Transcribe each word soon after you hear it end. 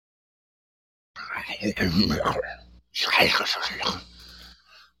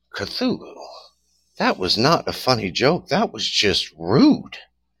Cthulhu, that was not a funny joke. That was just rude.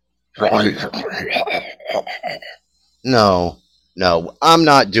 No, I'm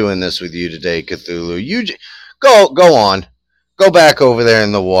not doing this with you today, Cthulhu. Go on. Go back over there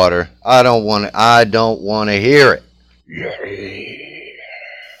in the water. I don't want to hear it.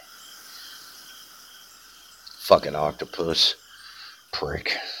 Fucking octopus.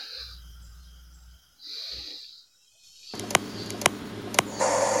 Prick.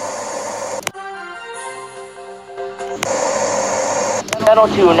 Channel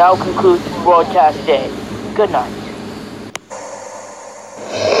 2 now concludes broadcast day. Good night.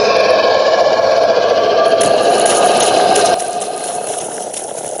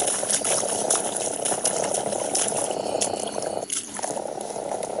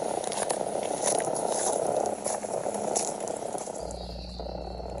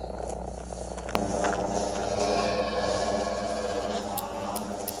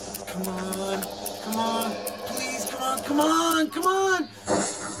 Come on!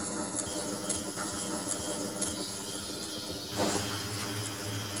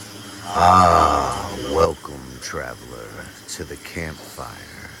 Welcome, traveler, to the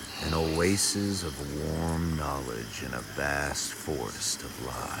campfire, an oasis of warm knowledge in a vast forest of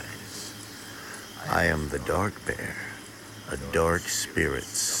lies. I am the DarkBear, a dark spirit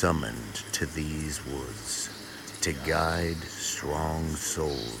summoned to these woods to guide strong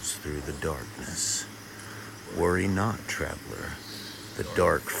souls through the darkness. Worry not, traveler. The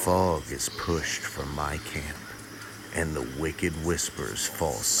dark fog is pushed from my camp, and the wicked whispers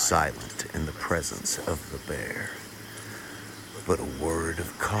fall silent in the presence of the bear. But a word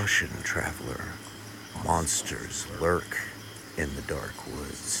of caution, traveler. Monsters lurk in the dark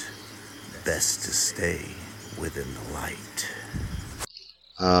woods. Best to stay within the light.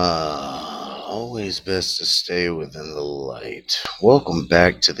 Always best to stay within the light. Welcome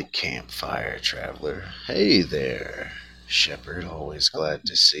back to the campfire, traveler. Hey there, Shepherd. Always glad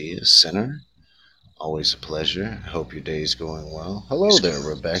to see you. Sinner, always a pleasure. I hope your day's going well. Hello there,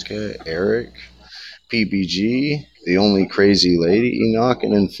 Rebecca, Eric, PBG, the only crazy lady, Enoch,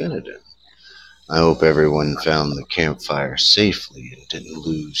 and Infinitum. I hope everyone found the campfire safely and didn't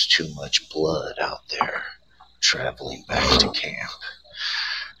lose too much blood out there traveling back to camp.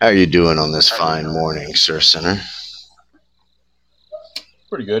 How are you doing on this fine morning, Sir Sinner?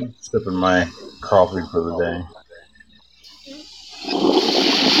 Pretty good. Sipping my coffee for the day.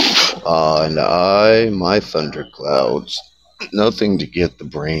 And I, my thunderclouds. Nothing to get the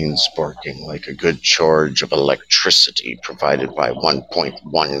brain sparking like a good charge of electricity provided by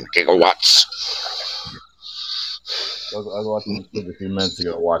 1.1 gigawatts. I was watching this a few minutes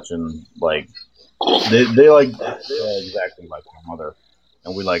ago, watching, like, they're exactly like my mother.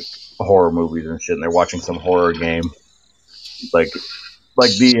 And we like horror movies and shit, and they're watching some horror game. Like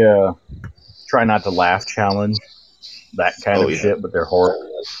the try not to laugh challenge, that kind of shit, but they're horror.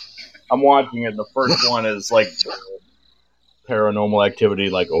 I'm watching it, and the first one is like paranormal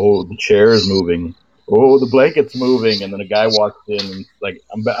activity, like, oh, the chair is moving, oh, the blanket's moving, and then a guy walks in, and like,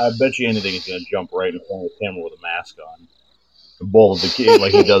 I bet you anything he's gonna jump right in front of the camera with a mask on, and bowl the kid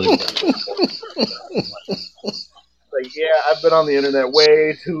like he does. Like, yeah, I've been on the internet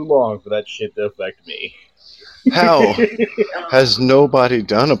way too long for that shit to affect me. How has nobody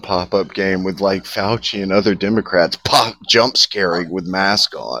done a pop-up game with like Fauci and other Democrats jump scaring with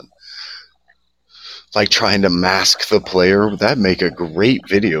mask on? Like trying to mask the player? That'd make a great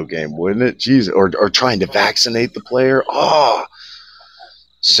video game, wouldn't it? Jeez, or trying to vaccinate the player? Oh,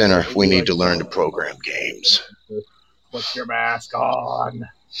 Sinner, we need to learn to program games. Put your mask on.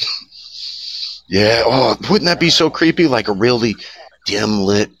 Yeah, oh, wouldn't that be so creepy? Like a really dim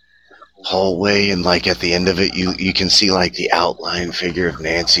lit hallway, and like at the end of it you can see like the outline figure of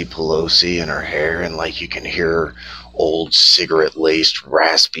Nancy Pelosi and her hair, and like you can hear her old cigarette laced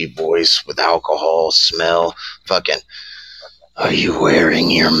raspy voice with alcohol smell fucking, are you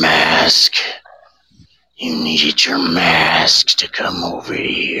wearing your mask? You need your mask to come over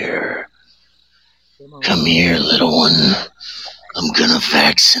here. Come here, little one. I'm gonna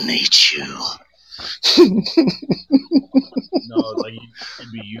vaccinate you. No, like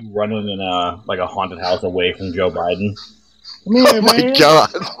it'd be you running in a haunted house away from Joe Biden. Come here, oh my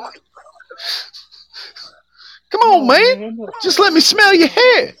God! Come on, man! Just let me smell your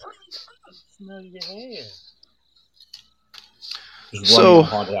hair. Smell your hair. So,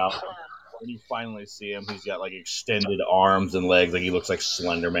 haunted house. When you finally see him, he's got like extended arms and legs, like he looks like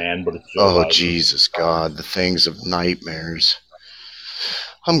Slender Man, but it's Joe Biden. Jesus God, the things of nightmares.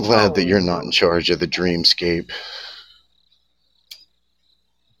 I'm glad that you're not in charge of the dreamscape.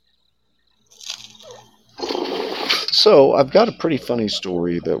 So I've got a pretty funny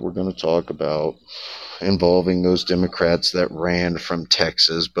story that we're going to talk about involving those Democrats that ran from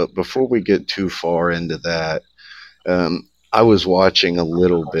Texas. But before we get too far into that, I was watching a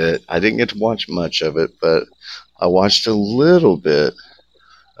little bit. I didn't get to watch much of it, but I watched a little bit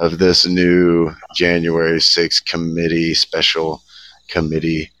of this new January 6th special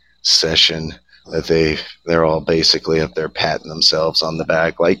committee session that they're all basically up there patting themselves on the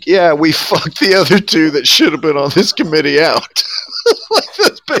back like, yeah, we fucked the other two that should have been on this committee out. Like,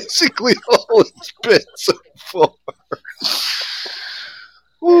 that's basically all it's been so far.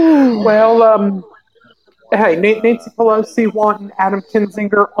 Woo. Well, hey, Nancy Pelosi wanting Adam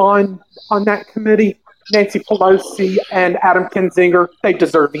Kinzinger on that committee. Nancy Pelosi and Adam Kinzinger, they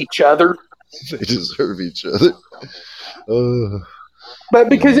deserve each other. They deserve each other. Uh, But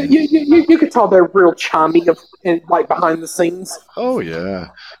because you could tell they're real chummy like behind the scenes. oh yeah.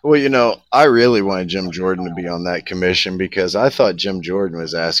 Well, I really wanted Jim Jordan to be on that commission because I thought Jim Jordan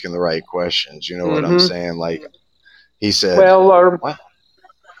was asking the right questions. You know what I'm saying? Like he said, Well, why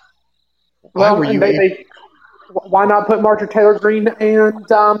well, were and you why not put Marjorie Taylor Greene and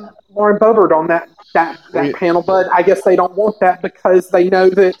Lauren Boebert on that panel? But I guess they don't want that because they know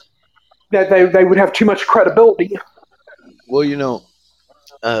that they would have too much credibility. Well,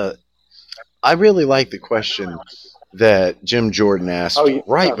 I really like the question that Jim Jordan asked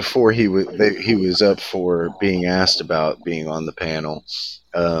right before he was up for being asked about being on the panel.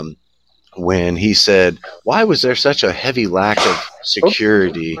 When he said, "Why was there such a heavy lack of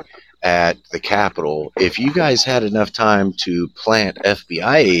security at the Capitol? If you guys had enough time to plant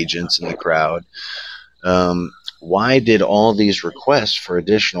FBI agents in the crowd, why did all these requests for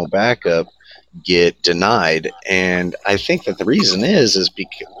additional backup get denied?" And I think that the reason is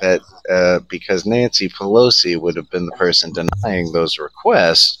because Nancy Pelosi would have been the person denying those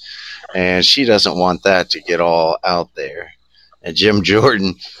requests, and she doesn't want that to get all out there. And Jim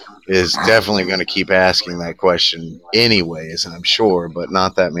Jordan is definitely going to keep asking that question anyways, I'm sure, but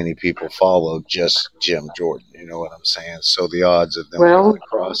not that many people follow just Jim Jordan. You know what I'm saying? So the odds of them going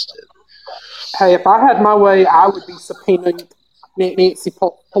across it. Hey, if I had my way, I would be subpoenaing Nancy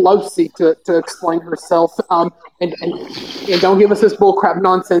Pelosi to explain herself. And don't give us this bullcrap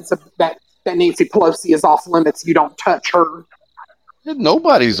nonsense of that Nancy Pelosi is off limits. You don't touch her.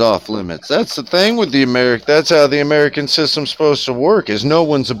 Nobody's off limits. That's the thing with the American. That's how the American system's supposed to work. Is no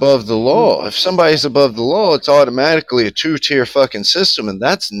one's above the law. If somebody's above the law, it's automatically a two-tier fucking system, and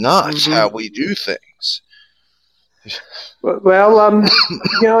that's not how we do things. Well,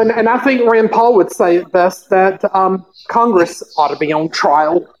 and I think Rand Paul would say it best that Congress ought to be on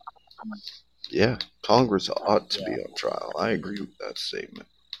trial. Yeah, Congress ought to be on trial. I agree with that statement.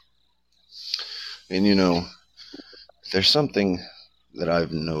 And there's something that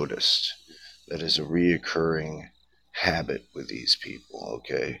I've noticed that is a reoccurring habit with these people,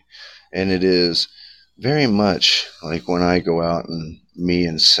 okay? And it is very much like when I go out and me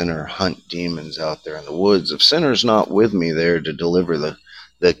and Sinner hunt demons out there in the woods. If Sinner's not with me there to deliver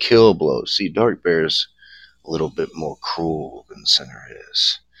the kill blow, see, DarkBear's a little bit more cruel than Sinner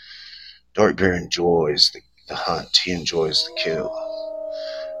is. DarkBear enjoys the hunt. He enjoys the kill.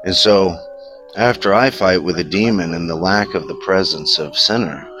 And so after I fight with a demon in the lack of the presence of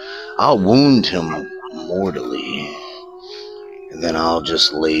Sinner, I'll wound him mortally, and then I'll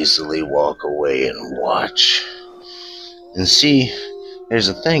just lazily walk away and watch. And see, there's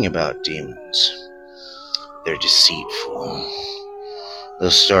a thing about demons. They're deceitful. They'll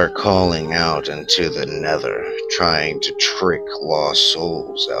start calling out into the nether, trying to trick lost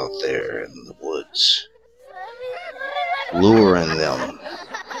souls out there in the woods, luring them,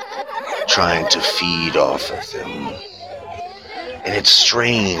 trying to feed off of them. And it's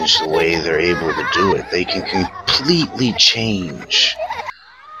strange the way they're able to do it. They can completely change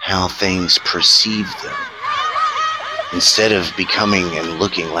how things perceive them. Instead of becoming and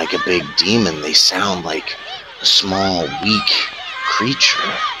looking like a big demon, they sound like a small, weak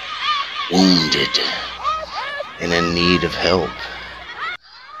creature, wounded and in need of help.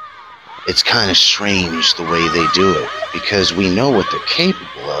 It's kind of strange the way they do it, because we know what they're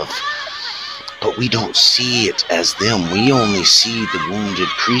capable of, but we don't see it as them. We only see the wounded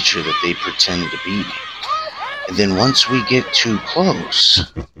creature that they pretend to be. And then once we get too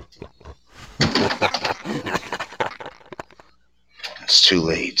close, it's too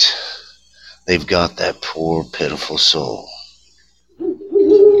late. They've got that poor, pitiful soul.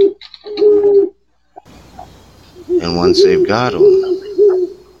 And once they've got them,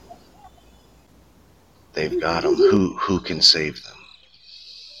 they've got them. Who can save them?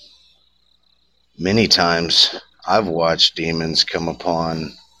 Many times I've watched demons come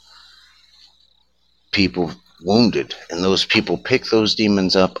upon people wounded, and those people pick those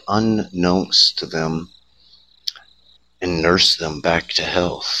demons up unbeknownst to them and nurse them back to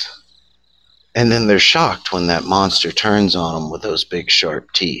health. And then they're shocked when that monster turns on them with those big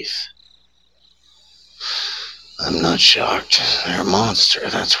sharp teeth. I'm not shocked. They're a monster.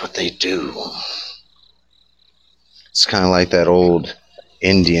 That's what they do. It's kind of like that old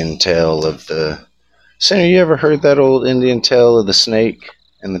Indian tale of the... Sinner, you ever heard that old Indian tale of the snake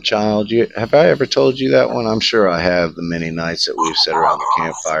and the child? Have I ever told you that one? I'm sure I have, the many nights that we've sat around the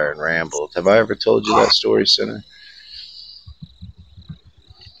campfire and rambled. Have I ever told you that story, Sinner?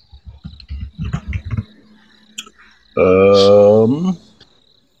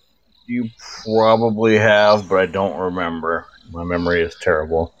 You probably have, but I don't remember. My memory is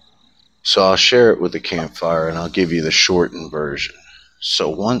terrible. So I'll share it with the campfire, and I'll give you the shortened version. So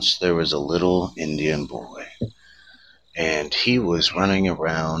once there was a little Indian boy, and he was running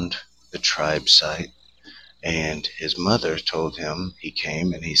around the tribe site, and his mother told him, he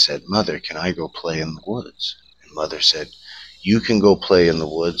came and he said, "Mother, can I go play in the woods?" And Mother said, "You can go play in the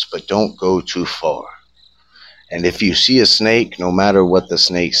woods, but don't go too far. And if you see a snake, no matter what the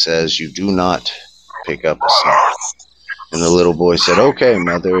snake says, you do not pick up a snake." And the little boy said, "Okay,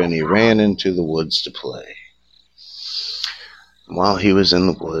 Mother," and he ran into the woods to play. And while he was in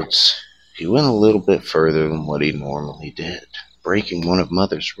the woods, he went a little bit further than what he normally did, breaking one of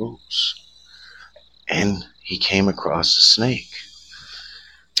Mother's rules. And he came across a snake.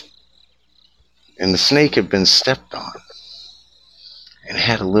 And the snake had been stepped on and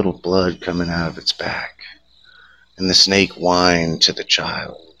had a little blood coming out of its back. And the snake whined to the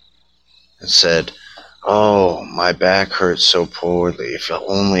child and said, "Oh, my back hurts so poorly. If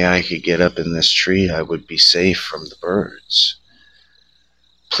only I could get up in this tree, I would be safe from the birds.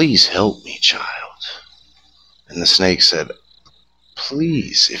 Please help me, child." And the snake said,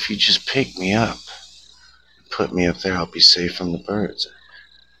 "Please, if you just pick me up and put me up there, I'll be safe from the birds." And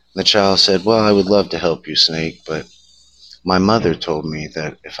the child said, "Well, I would love to help you, snake, but my mother told me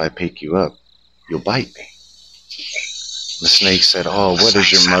that if I pick you up, you'll bite me." The snake said, "Oh, what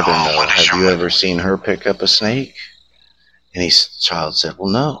does your mother know? Have you ever seen her pick up a snake?" And the child said,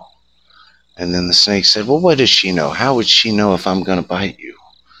 "Well, no." And then the snake said, "Well, what does she know? How would she know if I'm going to bite you?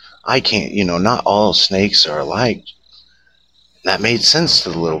 I can't, not all snakes are alike." That made sense to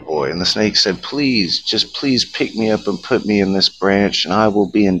the little boy. And the snake said, "Please, just please pick me up and put me in this branch, and I will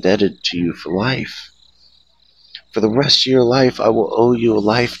be indebted to you for life. For the rest of your life, I will owe you a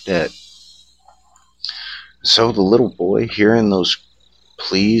life debt." So the little boy, hearing those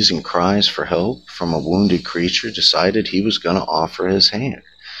pleas and cries for help from a wounded creature, decided he was going to offer his hand.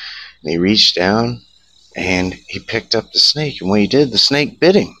 And he reached down and he picked up the snake. And when he did, the snake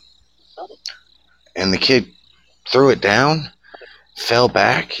bit him. And the kid threw it down, fell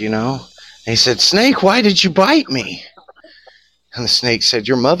back, And he said, "Snake, why did you bite me?" And the snake said,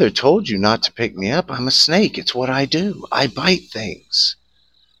 "Your mother told you not to pick me up. I'm a snake. It's what I do. I bite things.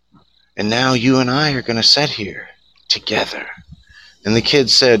 And now you and I are going to sit here together." And the kid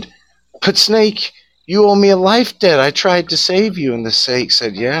said, "But Snake, you owe me a life debt. I tried to save you." And the snake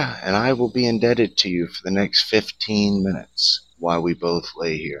said, "Yeah, and I will be indebted to you for the next 15 minutes while we both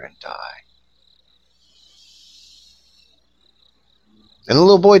lay here and die." And the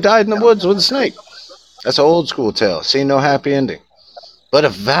little boy died in the woods with a snake. That's an old school tale. See, no happy ending. But a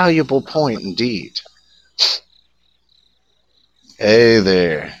valuable point indeed. Hey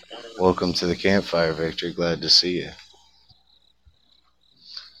there. Welcome to the campfire, Victor. Glad to see you.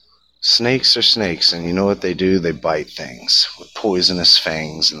 Snakes are snakes, and you know what they do? They bite things with poisonous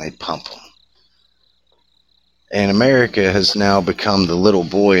fangs, and they pump them. And America has now become the little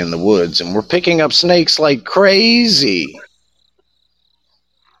boy in the woods, and we're picking up snakes like crazy.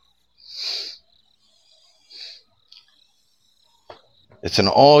 It's an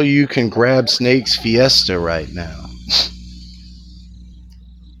all-you-can-grab snakes fiesta right now.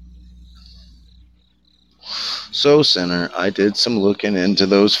 So, Sinner, I did some looking into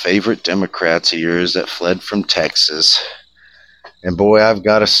those favorite Democrats of yours that fled from Texas. And boy, I've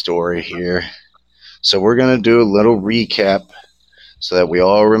got a story here. So we're going to do a little recap so that we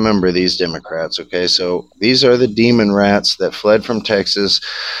all remember these Democrats, okay? So these are the demon rats that fled from Texas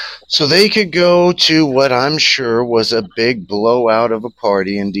so they could go to what I'm sure was a big blowout of a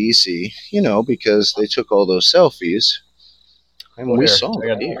party in D.C., because they took all those selfies. And Well, we here, saw I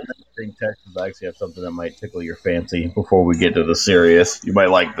them got here. green Texas. I actually have something that might tickle your fancy before we get to the serious. You might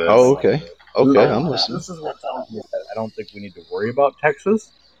like this. Oh, okay. Okay, I'm listening. This is what tells me that I don't think we need to worry about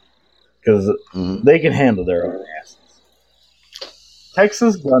Texas because Mm-hmm. they can handle their own asses.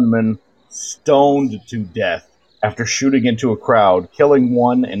 Texas gunman stoned to death after shooting into a crowd, killing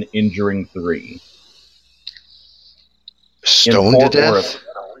one and injuring three. Stoned to Fort Worth. death?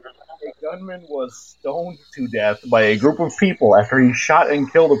 A gunman was stoned to death by a group of people after he shot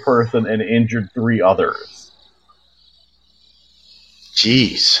and killed a person and injured 3 others.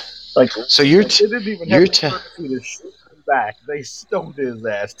 Jeez. Like, So they didn't even have you're the courtesy to shoot him back. They stoned his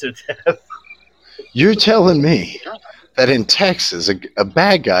ass to death. you're telling me that in Texas, a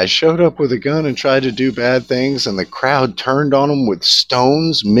bad guy showed up with a gun and tried to do bad things, and the crowd turned on him with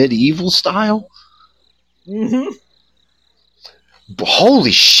stones, medieval style? Mm-hmm.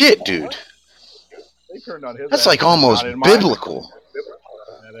 Holy shit, dude! They turned on his That's ass. like He said, almost "Not in my biblical.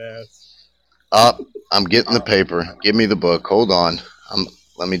 that ass." Up, I'm getting the paper. Give me the book. Hold on.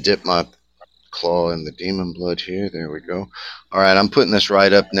 Let me dip my claw in the demon blood here. There we go. All right, I'm putting this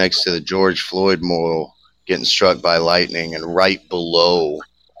right up next to the George Floyd memorial getting struck by lightning, and right below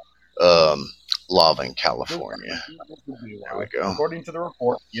lava in California. There we go. According to the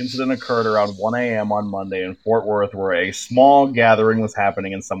report, the incident occurred around 1 a.m. on Monday in Fort Worth, where a small gathering was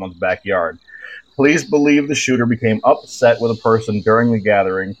happening in someone's backyard. Police believe the shooter became upset with a person during the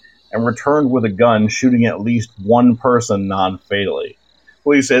gathering and returned with a gun, shooting at least one person non-fatally.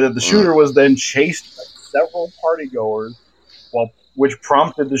 Police say that the shooter was then chased by several partygoers, which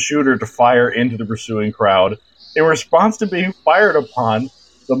prompted the shooter to fire into the pursuing crowd. In response to being fired upon,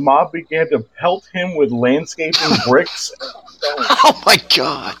 the mob began to pelt him with landscaping bricks and stones. Oh my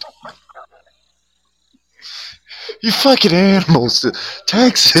god! You fucking animals!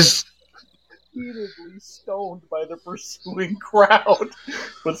 Texas! Repeatedly stoned by the pursuing crowd.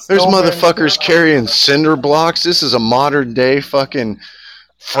 There's motherfuckers carrying cinder blocks. This is a modern day fucking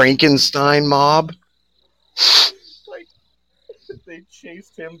Frankenstein mob. They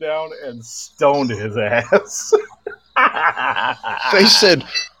chased him down and stoned his ass. They said,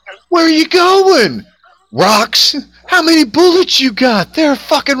 "Where are you going? Rocks? How many bullets you got? There are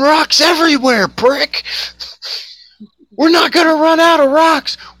fucking rocks everywhere, prick. We're not gonna run out of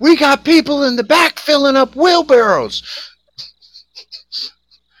rocks. We got people in the back filling up wheelbarrows."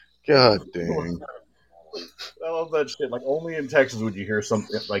 God dang. I love that shit. Like, only in Texas would you hear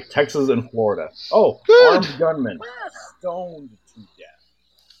something like Texas and Florida. Oh, Good. armed gunman stoned to death.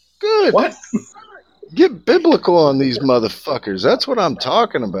 Good. What? Get biblical on these motherfuckers. That's what I'm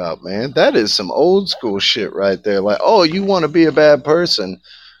talking about, man. That is some old school shit right there. Like, oh, you want to be a bad person?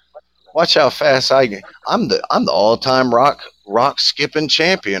 Watch how fast I get. I'm the all-time rock skipping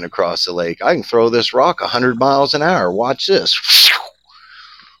champion across the lake. I can throw this rock 100 miles an hour. Watch this.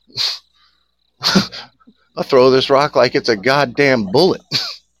 I'll throw this rock like it's a goddamn bullet.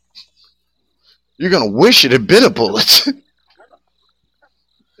 You're gonna wish it had been a bullet.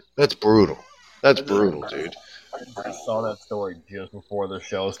 That's brutal. That's brutal, dude. I saw that story just before the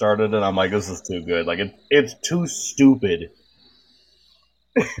show started, and I'm like, this is too good. Like, it's too stupid.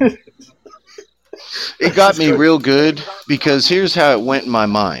 It got me real good because here's how it went in my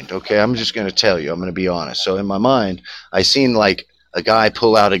mind. Okay, I'm just going to tell you. I'm going to be honest. So in my mind, I seen like a guy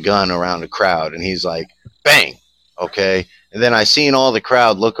pull out a gun around a crowd, and he's like, bang. Okay. And then I seen all the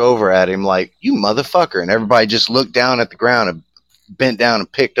crowd look over at him like, you motherfucker. And everybody just looked down at the ground and bent down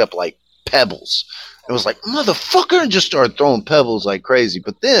and picked up like pebbles. It was like, motherfucker, and just started throwing pebbles like crazy.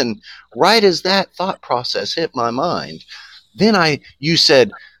 But then, right as that thought process hit my mind, then you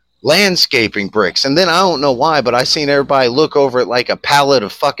said landscaping bricks. And then I don't know why, but I seen everybody look over at like a pallet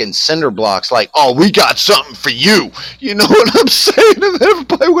of fucking cinder blocks like, oh, we got something for you. You know what I'm saying? And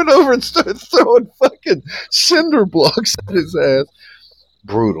everybody went over and started throwing fucking cinder blocks at his ass.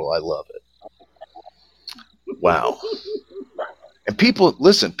 Brutal. I love it. Wow. And people,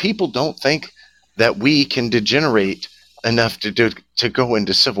 listen, people don't think that we can degenerate enough to go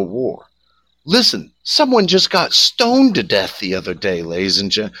into civil war. Listen, someone just got stoned to death the other day, ladies and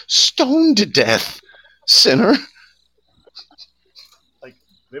gentlemen. Stoned to death, sinner. Like,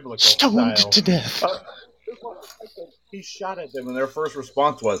 biblical stoned style. To death. He shot at them, and their first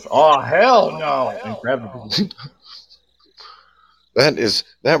response was, "Oh, hell no!" and grabbed the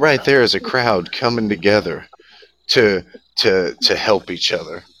That right there is a crowd coming together to help each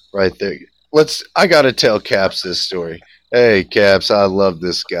other. Right there. I gotta tell Caps this story. Hey, Caps, I love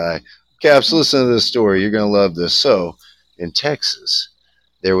this guy. Caps, listen to this story. You're gonna love this. So, in Texas,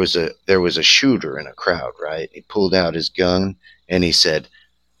 there was a shooter in a crowd. Right? He pulled out his gun and he said,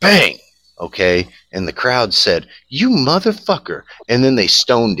 "Bang!" Okay, and the crowd said, "You motherfucker!" And then they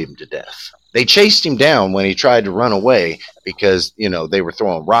stoned him to death. They chased him down when he tried to run away because they were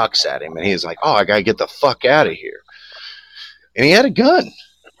throwing rocks at him, and he was like, "Oh, I gotta get the fuck out of here." And he had a gun.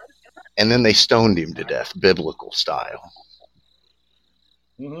 And then they stoned him to death, biblical style.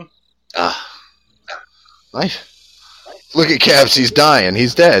 Mm-hmm. Life Look at Caps, he's dying.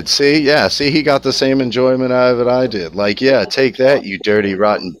 He's dead. See? Yeah, see, he got the same enjoyment out of it I did. Like, yeah, take that, you dirty,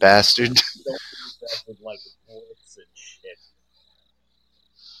 rotten bastard. Don't use that with like bullets and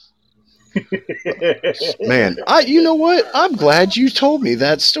Man, shit. you know what? I'm glad you told me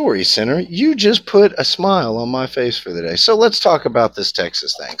that story, Sinner. You just put a smile on my face for the day. So let's talk about this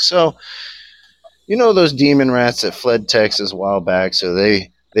Texas thing. So, you know those demon rats that fled Texas a while back so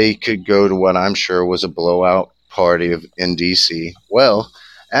they could go to what I'm sure was a blowout party in DC. Well,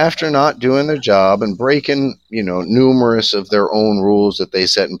 after not doing their job and breaking, numerous of their own rules that they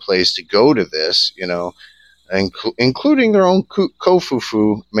set in place to go to this, including their own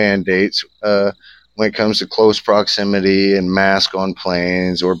kofufu mandates when it comes to close proximity and mask on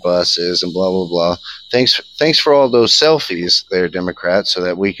planes or buses and blah blah blah. Thanks for all those selfies, there, Democrats, so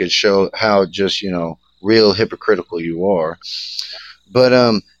that we could show how just real hypocritical you are.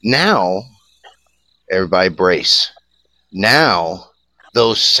 But now, everybody brace. Now,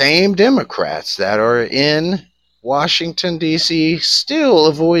 those same Democrats that are in Washington D.C. still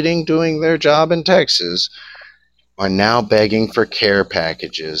avoiding doing their job in Texas are now begging for care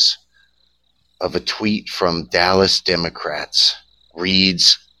packages of a tweet from Dallas Democrats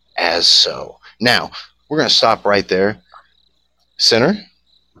reads as so. Now, we're going to stop right there. Sinner,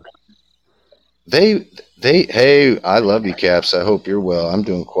 hey, I love you, Caps. I hope you're well. I'm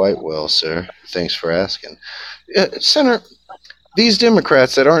doing quite well, sir. Thanks for asking. Sinner, these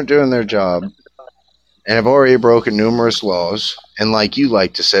Democrats that aren't doing their job and have already broken numerous laws, and like you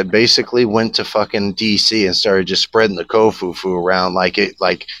like to said, basically went to fucking DC and started just spreading the kofufu around like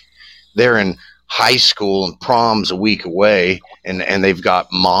they're in high school and prom's a week away, and they've got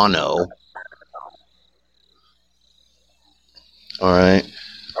mono. All right,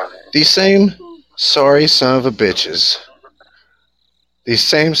 these same sorry son of a bitches. These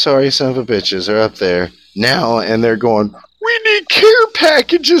same sorry son of a bitches are up there now, and they're going, we need care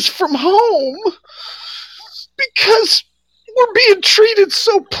packages from home because we're being treated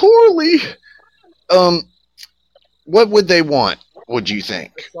so poorly. What would they want, would you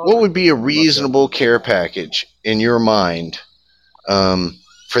think? What would be a reasonable care package in your mind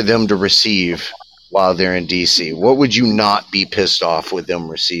for them to receive while they're in DC? What would you not be pissed off with them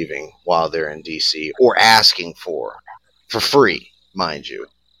receiving while they're in DC or asking for free, mind you?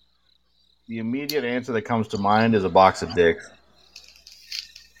 The immediate answer that comes to mind is a box of dicks.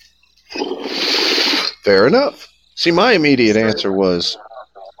 Fair enough. See, my immediate answer was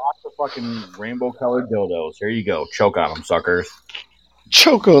box of fucking rainbow colored dildos. Here you go. Choke on them, suckers.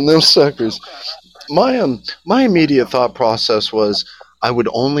 Choke on them suckers. My immediate thought process was I would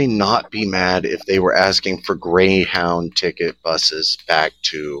only not be mad if they were asking for Greyhound ticket buses back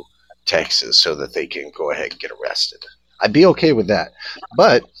to Texas so that they can go ahead and get arrested. I'd be okay with that.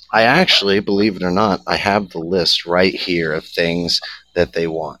 But I actually, believe it or not, I have the list right here of things that they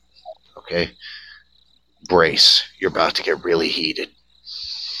want. Okay? Brace. You're about to get really heated.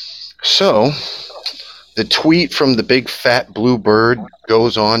 So, the tweet from the big fat blue bird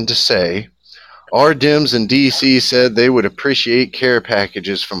goes on to say, our Dems in D.C. said they would appreciate care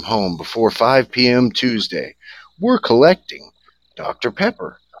packages from home before 5 p.m. Tuesday. We're collecting Dr.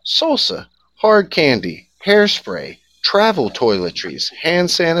 Pepper, salsa, hard candy, hairspray, travel toiletries, hand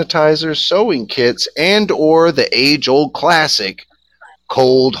sanitizers, sewing kits, and or the age-old classic,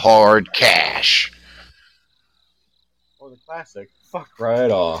 cold hard cash. Or the classic, fuck right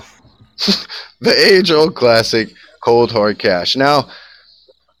off. The age-old classic, cold hard cash. Now,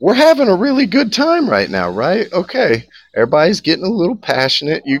 we're having a really good time right now, right? Okay. Everybody's getting a little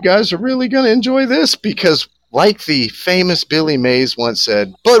passionate. You guys are really going to enjoy this because, like the famous Billy Mays once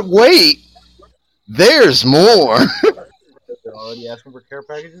said, but wait, there's more. They're already asking for care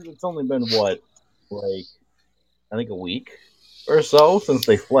packages. It's only been what, like, I think a week or so since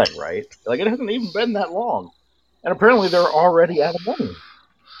they fled, right? Like, it hasn't even been that long. And apparently they're already out of money.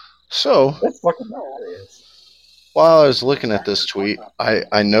 So, that's fucking hilarious. While I was looking at this tweet,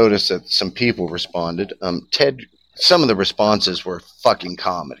 I noticed that some people responded. Some of the responses were fucking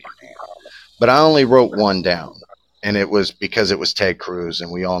comedy, man. But I only wrote one down, and it was because it was Ted Cruz,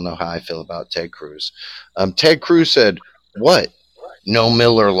 and we all know how I feel about Ted Cruz. Ted Cruz said, "What? No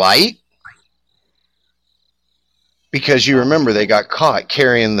Miller Lite?" Because you remember they got caught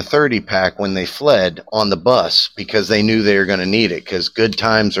carrying the 30-pack when they fled on the bus because they knew they were going to need it because good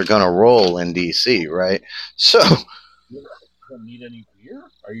times are going to roll in D.C., right? So, you don't need any beer?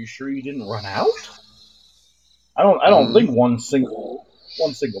 Are you sure you didn't run out? I don't think one single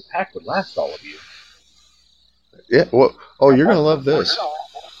pack would last all of you. Yeah. Well, you're going to love this.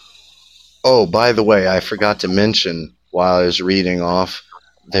 Oh, by the way, I forgot to mention while I was reading off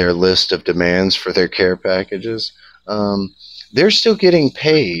their list of demands for their care packages. um, they're still getting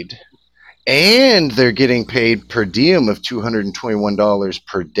paid, and they're getting paid per diem of $221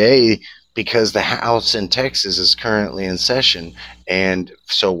 per day because the house in Texas is currently in session. And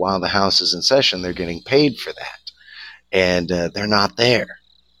so while the house is in session, they're getting paid for that. And they're not there.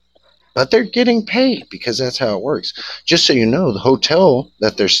 But they're getting paid because that's how it works. Just so you know, the hotel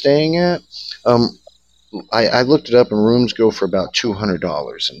that they're staying at, um, I looked it up, and rooms go for about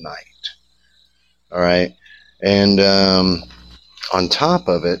 $200 a night. All right. And on top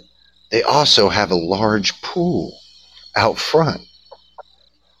of it, they also have a large pool out front.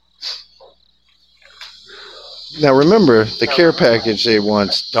 Now remember, the care package they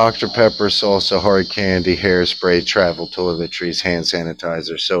want Dr. Pepper, salsa, hard candy, hairspray, travel toiletries, hand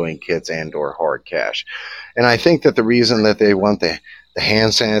sanitizer, sewing kits, and or hard cash. And I think that the reason that they want the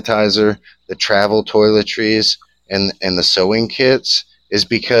hand sanitizer, the travel toiletries, and the sewing kits is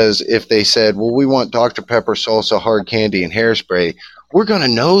because if they said, well, we want Dr. Pepper, salsa, hard candy, and hairspray, we're going to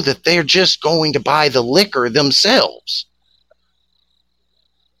know that they're just going to buy the liquor themselves.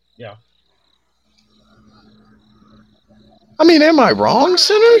 Yeah. I mean, am I wrong,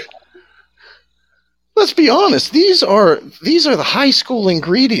 Sinner? Let's be honest. These are the high school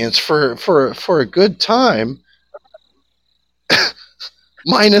ingredients for a good time,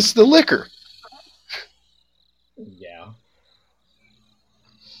 minus the liquor. Yeah.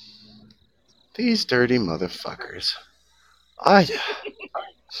 These dirty motherfuckers. I hit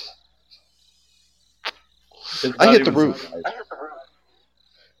the roof.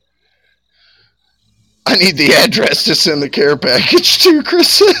 I need the address to send the care package to, Chris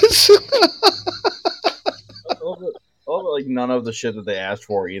says. Like none of the shit that they asked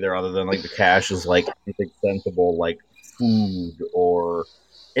for either, other than like the cash, is like anything sensible, like food or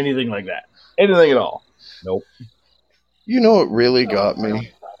anything like that. Anything at all. Nope. You know what really got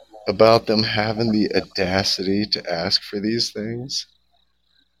me about them having the audacity to ask for these things?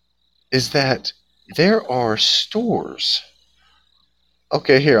 Is that there are stores.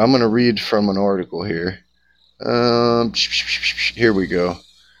 Okay, here, I'm going to read from an article here. Here we go.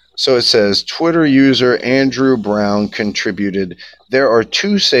 So it says Twitter user Andrew Brown contributed, there are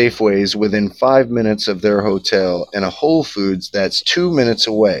 2 Safeways within 5 minutes of their hotel and a Whole Foods that's 2 minutes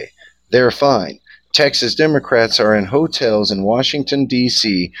away. They're fine. Texas Democrats are in hotels in Washington,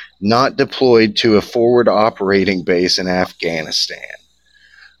 D.C., not deployed to a forward operating base in Afghanistan.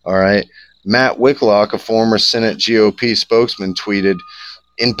 All right. Matt Whitlock, a former Senate GOP spokesman, tweeted,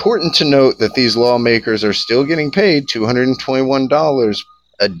 important to note that these lawmakers are still getting paid $221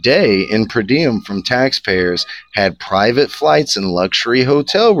 a day in per diem from taxpayers, had private flights and luxury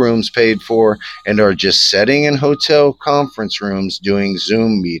hotel rooms paid for, and are just sitting in hotel conference rooms doing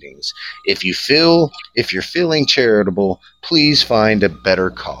Zoom meetings. If you're feeling charitable, please find a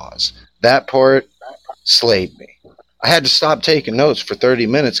better cause. That part slayed me. I had to stop taking notes for 30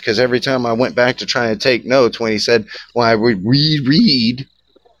 minutes because every time I went back to try and take notes, when he said, well, I would reread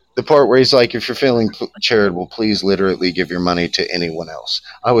the part where he's like, if you're feeling charitable, please literally give your money to anyone else.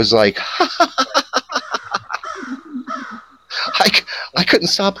 I was like, I couldn't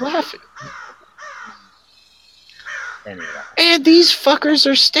stop laughing. Anyway. And these fuckers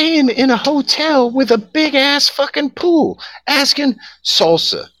are staying in a hotel with a big ass fucking pool, asking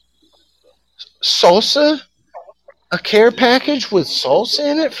salsa. Salsa? A care package with salsa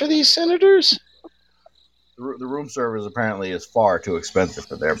in it for these senators? The room service apparently is far too expensive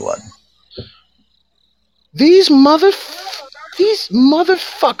for their blood. These motherfuckers.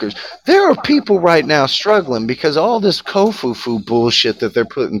 There are people right now struggling because all this kofufu bullshit that they're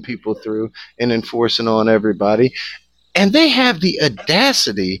putting people through and enforcing on everybody. And they have the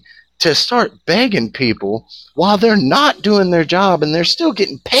audacity to start begging people while they're not doing their job, and they're still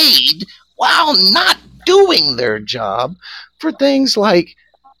getting paid while not doing their job for things like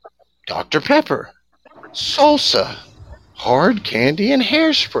Dr. Pepper, salsa, hard candy, and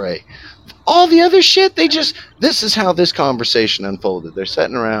hairspray. All the other shit, this is how this conversation unfolded. They're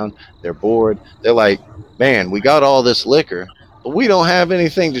sitting around, they're bored, they're like, man, we got all this liquor, but we don't have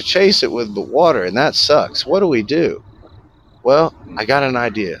anything to chase it with but water, and that sucks. What do we do? Well, I got an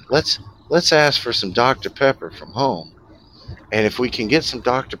idea. Let's ask for some Dr. Pepper from home. And if we can get some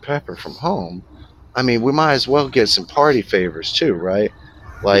Dr. Pepper from home, I mean, we might as well get some party favors too, right?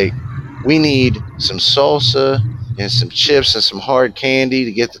 Like, we need some salsa and some chips and some hard candy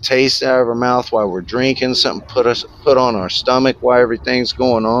to get the taste out of our mouth while we're drinking, something put on our stomach while everything's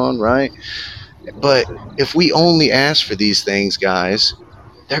going on, right? But if we only ask for these things, guys,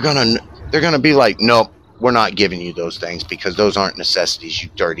 they're gonna be like, nope, we're not giving you those things because those aren't necessities, you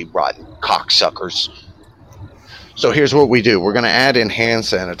dirty, rotten cocksuckers. So here's what we do. We're going to add in hand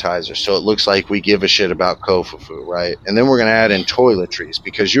sanitizer so it looks like we give a shit about Kofufu, right? And then we're going to add in toiletries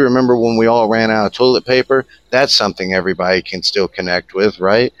because you remember when we all ran out of toilet paper? That's something everybody can still connect with,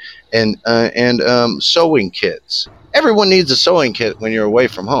 right? And sewing kits. Everyone needs a sewing kit when you're away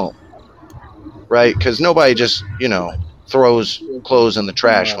from home, right? Because nobody just, throws clothes in the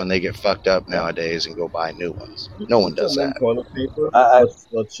trash when they get fucked up nowadays and go buy new ones. No one does that. Toilet paper.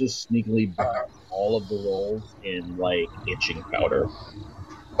 Let's just sneakily buy all of the rolls in like itching powder.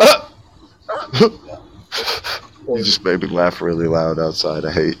 You just made me laugh really loud outside.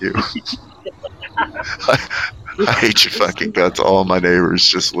 I hate you. I hate you fucking guts. All my neighbors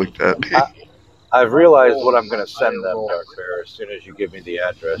just looked at me. I've realized what I'm going to send them, DarkBear, as soon as you give me the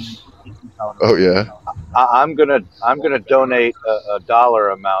address. Oh yeah. I'm gonna donate a dollar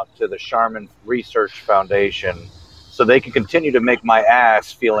amount to the Charmin Research Foundation, so they can continue to make my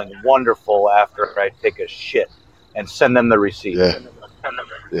ass feeling wonderful after I take a shit, and send them the receipt. Yeah.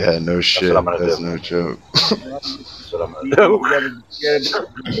 Yeah, no shit. What I'm gonna That's do. no joke. That's what I'm gonna do. You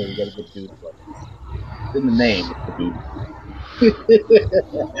gotta get dude. It's in the name, dude.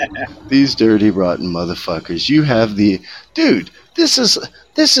 These dirty, rotten motherfuckers. You have dude. This is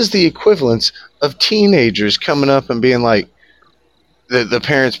the equivalence of teenagers coming up and being like, the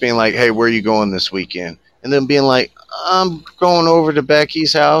parents being like, "Hey, where are you going this weekend?" And then being like, "I'm going over to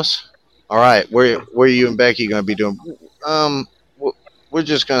Becky's house." All right, where are you and Becky going to be doing? We're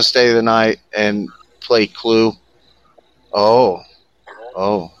just going to stay the night and play Clue. Oh,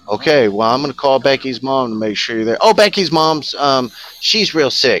 okay. Well, I'm going to call Becky's mom to make sure you're there. Oh, Becky's mom's, she's real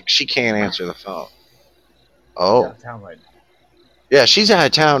sick. She can't answer the phone. Oh. She's out of town right now. Yeah, she's out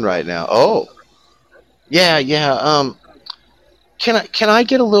of town right now. Oh. Yeah. Can I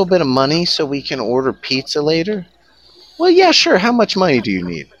get a little bit of money so we can order pizza later? Well, yeah, sure. How much money do you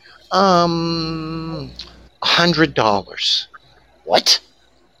need? $100. What?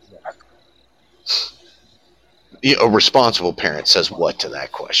 A responsible parent says what to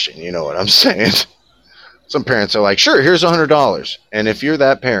that question? You know what I'm saying? Some parents are like, sure, here's $100. And if you're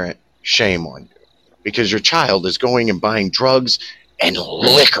that parent, shame on you. Because your child is going and buying drugs and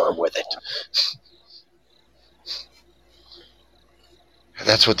liquor with it.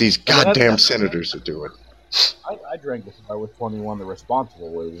 That's what these goddamn senators are doing. I drank this when I was 21 the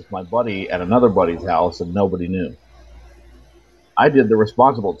responsible way with my buddy at another buddy's house, and nobody knew. I did the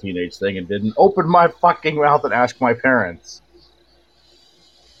responsible teenage thing and didn't open my fucking mouth and ask my parents.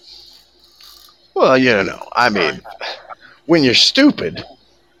 Well, I mean, when you're stupid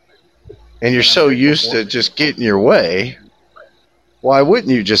and you're so used to just getting your way, why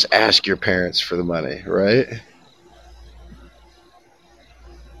wouldn't you just ask your parents for the money, right?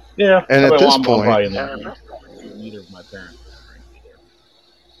 Yeah, and at this point, neither of my parents.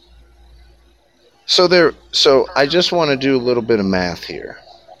 So I just want to do a little bit of math here.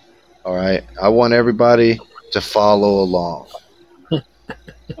 All right, I want everybody to follow along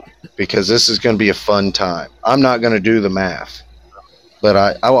because this is going to be a fun time. I'm not going to do the math, but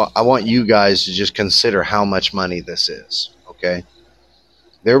I want you guys to just consider how much money this is. Okay,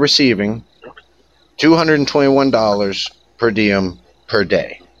 they're receiving $221 per diem per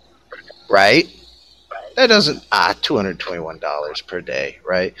day. Right? That doesn't $221 per day,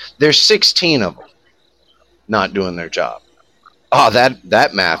 right? There's 16 of them not doing their job. Oh,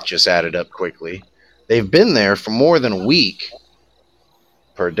 that math just added up quickly. They've been there for more than a week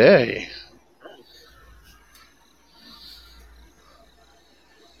per day.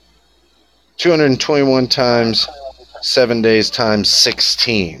 $221 times 7 days times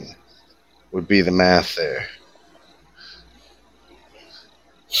 16 would be the math there.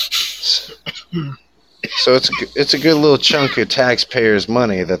 So it's a good little chunk of taxpayers'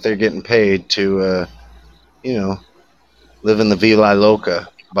 money that they're getting paid to, live in the Villa Loca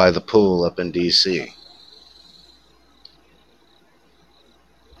by the pool up in D.C.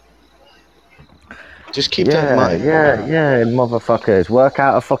 Just keep that in mind. Yeah, motherfuckers. Work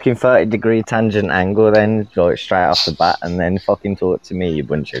out a fucking 30-degree tangent angle then, like straight off the bat, and then fucking talk to me, you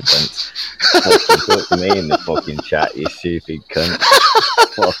bunch of cunts. Fucking talk to me in the fucking chat, you stupid cunt.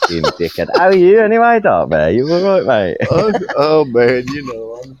 Fucking dickhead. How are you anyway, DarkBear? You alright, mate? Oh man,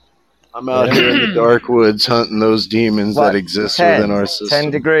 I'm out here in the dark woods hunting those demons that exist within our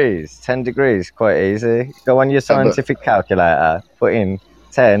system. 10 degrees, quite easy. Go on your scientific calculator, put in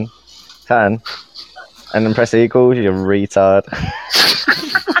 10, and then press equals, you retard.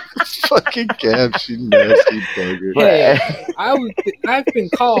 Fucking Caps, you nasty bugger. Hey, I've been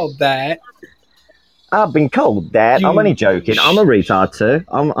called that. I've been called that. I'm only joking. I'm a retard too.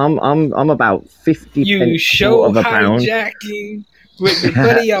 I'm about 50 You show of a pound. hijacking with your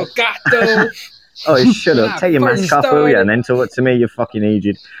buddy Elgato. Oh, shut up. Take your mask off, will you? And then talk to me, you fucking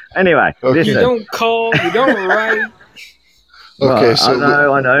idiot. Anyway, Okay. listen. You don't call, you don't write. Well, Okay, so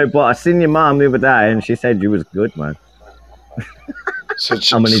I know, but I seen your mom the other day and she said you was good, man.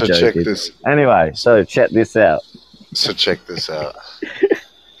 I'm only check joking. this. Anyway, so check this out. So check this out.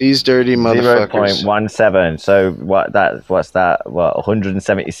 These dirty motherfuckers. 0.17. So what's that? What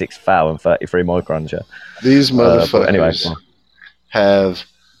 176 foul and 33 microns. Yeah. These motherfuckers anyway, have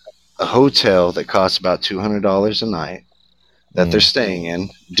a hotel that costs about $200 a night that they're staying in,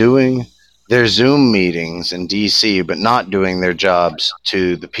 doing their Zoom meetings in DC, but not doing their jobs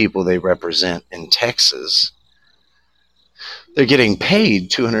to the people they represent in Texas. They're getting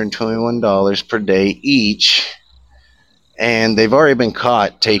paid $221 per day each, and they've already been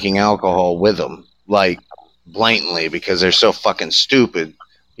caught taking alcohol with them, like blatantly, because they're so fucking stupid.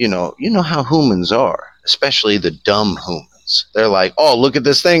 You know how humans are, especially the dumb humans. They're like, oh, look at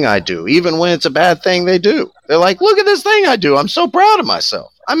this thing I do. Even when it's a bad thing they do. They're like, look at this thing I do. I'm so proud of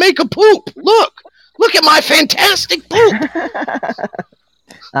myself. I make a poop. Look at my fantastic poop.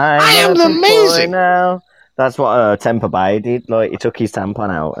 I am amazing. Now. That's what Temper Bay did. Like, he took his tampon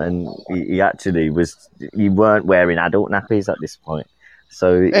out and he actually weren't wearing adult nappies at this point.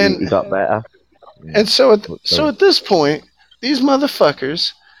 So he got better. And so at this point, these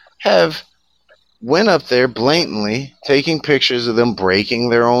motherfuckers have went up there blatantly taking pictures of them breaking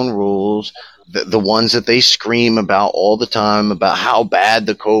their own rules, the ones that they scream about all the time about how bad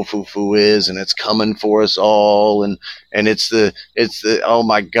the kofufu is and it's coming for us all, and it's the oh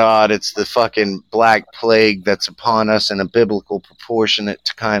my god, it's the fucking black plague that's upon us in a biblical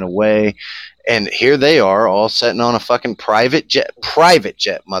proportionate kind of way. And here they are, all sitting on a fucking private jet,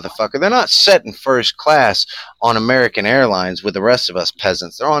 motherfucker. They're not sitting first class on American Airlines with the rest of us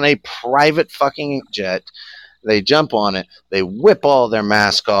peasants. They're on a private fucking jet. They jump on it. They whip all their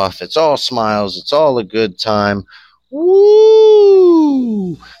mask off. It's all smiles. It's all a good time.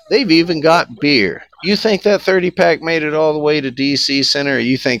 Woo! They've even got beer. You think that 30-pack made it all the way to DC Center, or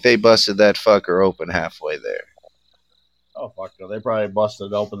you think they busted that fucker open halfway there? Oh, fuck no. They probably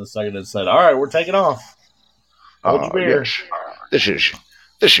busted it open the second and said, all right, we're taking off. Hold your beer. Yes.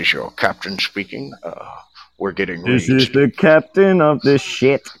 This is your captain speaking. We're getting ready. This is the captain of the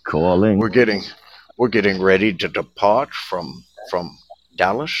shit calling. We're getting ready to depart from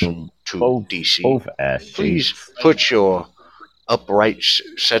Dallas to DC. Please put your upright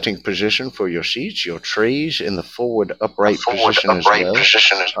setting position for your seats, your trays in the forward upright position as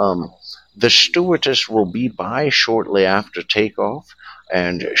well. The stewardess will be by shortly after takeoff,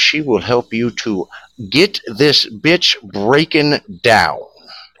 and she will help you to get this bitch breaking down.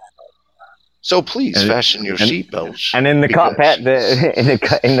 So please fasten your seatbelts. And in the cockpit,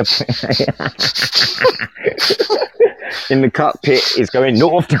 in the cockpit is going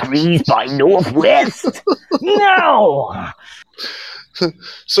north degrees by northwest. No.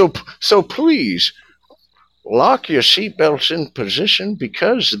 So please lock your seatbelts in position,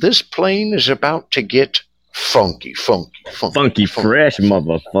 because this plane is about to get funky, fresh,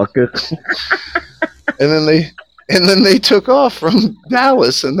 motherfucker. And then they took off from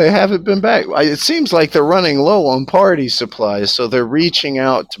Dallas, and they haven't been back. It seems like they're running low on party supplies, so they're reaching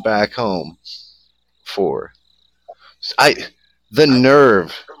out to back home for the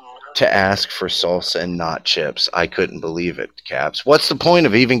nerve to ask for salsa and not chips. I couldn't believe it, Caps. What's the point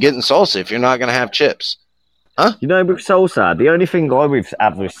of even getting salsa if you're not going to have chips? Huh? You know, with salsa, the only thing I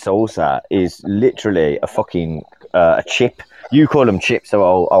have with salsa is literally a fucking a chip. You call them chips, so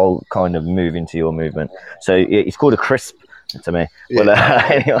I'll kind of move into your movement. So it's called a crisp to me. Yeah. But,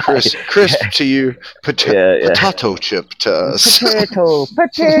 anyway. Crisp to you, potato chip to us.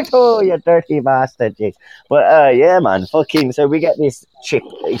 Potato, you dirty bastard. Jeez. But yeah, man, fucking. So we get this chip.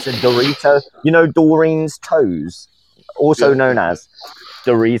 It's a Dorito. You know, Doreen's toes, also known as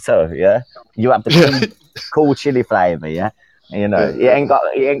Dorito. Yeah, you have the cool chili flavor. Yeah. You know, it ain't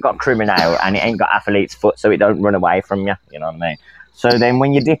got criminal, and it ain't got athlete's foot, so it don't run away from you. You know what I mean? So then,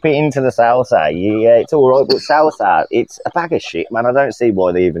 when you dip it into the salsa, it's all right. But salsa, it's a bag of shit, man. I don't see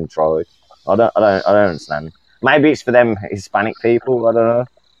why they even tried. I don't understand. Maybe it's for them Hispanic people. I don't know.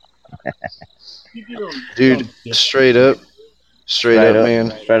 Dude, straight up, man.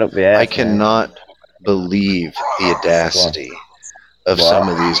 Straight up the ass. I cannot believe the audacity of some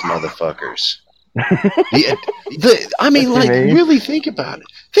of these motherfuckers. Really think about it.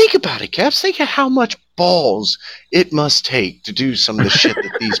 Think about it, Caps. Think of how much balls it must take to do some of the shit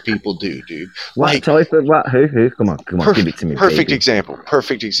that these people do, dude. What type of what? Who? Come on, give it to me. Perfect baby.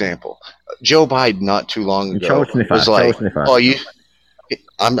 example. Joe Biden not too long ago was like,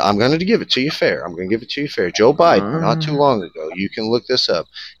 I'm going to give it to you fair. Joe Biden, not too long ago, you can look this up.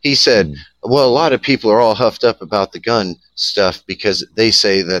 He said, Well, a lot of people are all huffed up about the gun stuff because they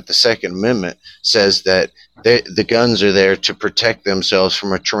say that the Second Amendment says that the guns are there to protect themselves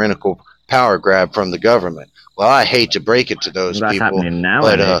from a tyrannical power grab from the government. Well, I hate to break it to those That's people, happening now,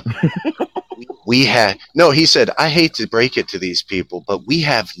 but isn't it? we had no. He said, I hate to break it to these people, but we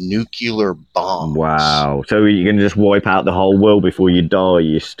have nuclear bombs. Wow. So you're going to just wipe out the whole world before you die,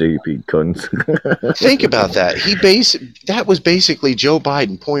 you stupid cunt. Think about that. That was basically Joe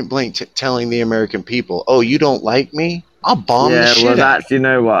Biden point blank telling the American people, "Oh, you don't like me? I'll bomb the Yeah, well, shit out of that's, you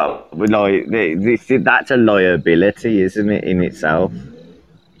know what? Like, that's a liability, isn't it, in itself? Do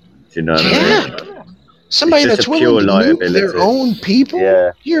you know what you." I Yeah, mean? It's somebody just a that's willing pure to nuke their liability. own people.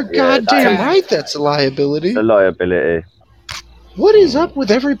 Yeah, You're yeah, that goddamn is. right. That's a It's a liability. liability. What is up with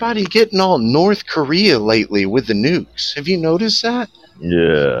everybody getting all North Korea lately with the nukes? Have you noticed that?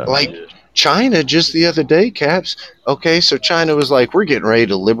 Yeah. Like China just the other day, Caps. Okay, so China was like, we're getting ready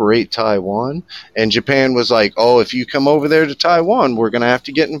to liberate Taiwan. And Japan was like, oh, if you come over there to Taiwan, we're going to have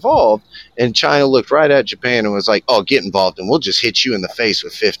to get involved. And China looked right at Japan and was like, oh, get involved and we'll just hit you in the face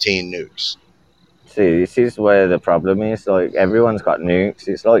with 15 nukes. See, this is where the problem is. Like, everyone's got nukes.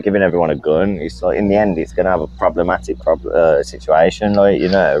 It's like giving everyone a gun. It's like, in the end, it's going to have a problematic situation. Like, you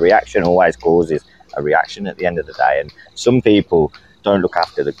know, a reaction always causes a reaction at the end of the day. And some people don't look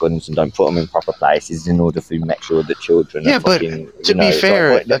after the guns and don't put them in proper places in order to make sure that children are Yeah, but fucking, to you know, be it's like,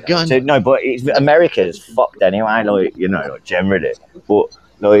 fair, but, a gun. so, no, but America's fucked anyway, like, you know, like, generally. But,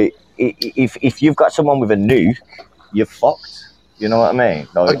 like, if you've got someone with a nuke, you're fucked. You know what I mean?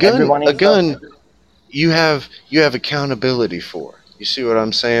 Like, A gun, you have accountability for. You see what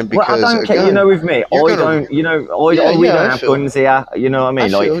I'm saying? Well, I Because don't a care. You gun, know, with me, you're I gonna. don't. You know, Yeah, we yeah, don't I have feel. guns here. You know what I I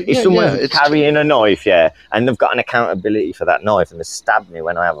mean? Like, feel. if Yeah, yeah. someone's carrying a knife, yeah, and they've got an accountability for that knife, and they stab me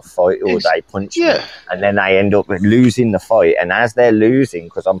when I have a fight, or they punch me, Yeah. and then they end up losing the fight, and as they're losing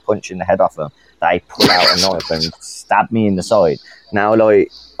because I'm punching the head off them, they pull out a knife and stab me in the side. Now,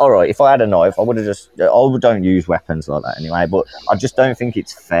 like, all right, if I had a knife, I would have just. I don't use weapons like that anyway, but I just don't think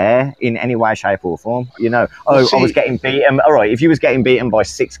it's fair in any way, shape, or form. You know, Well, I was see, getting beaten. All right, if you was getting beaten by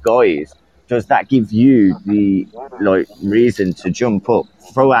 6 guys, does that give you the like reason to jump up,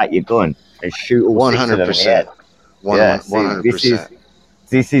 throw out your gun, and shoot all 6 of them in the head? 100%. Yeah. One See, hundred percent.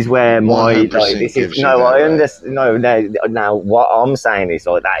 this is where my like 100% this is gives you no. that I right. understand. No, no. Now what I'm saying is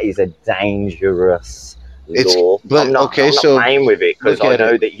like that is a dangerous law. But okay, I'm not so playing with it because look I at it.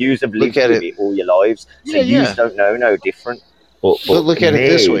 know that yous have Look lived at with it. it all your lives, so Yeah, yous yeah. don't know no different. But Look at it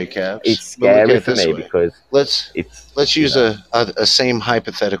this way, me, it's Caps. But look at scary it for this me way. because Let's it's you use know. a same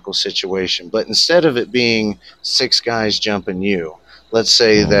hypothetical situation, but instead of it being 6 guys jumping you, let's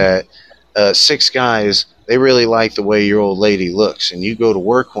say that 6 guys, they really like the way your old lady looks, and you go to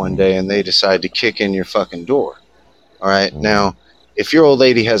work one day and they decide to kick in your fucking door. All right, now if your old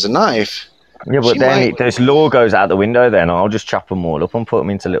lady has a knife, Yeah, but she then might. this law goes out the window. Then I'll just chop them all up and put them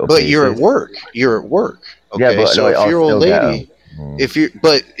into little But you're at pieces. work. You're at work. Yeah, Okay, but so like, if I'll your old still get them. lady,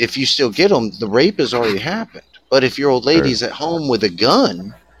 if you still get them, the rape has already happened. But if your old True. lady's at home with a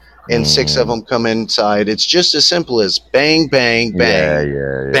gun and 6 of them come inside, it's just as simple as bang, bang,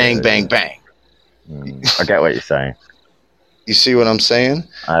 bang, bang, bang, bang. I get what you're saying. You see what I'm saying?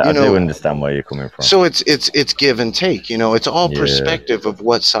 I do understand where you're coming from. So it's give and take. You know, it's all Yeah. perspective of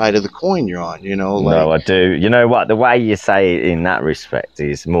what side of the coin you're on. You know, like No, I do. You know what? The way you say it in that respect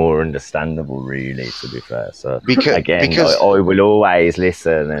is more understandable, really. To be fair, so because I will always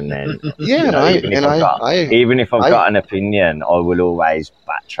listen, and then yeah, you know, even if I've I got an opinion, I will always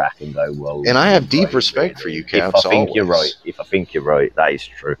backtrack and go, well. and I have deep right, respect for really. you, If I Caps. think you're right, Always. that is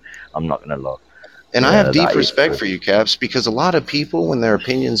true. I'm not gonna lie. And I Yeah, have deep that is respect true. for you, Caps, because a lot of people, when their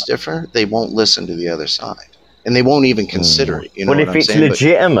opinions differ, they won't listen to the other side. And they won't even consider it. You know Well, what if I'm it's saying?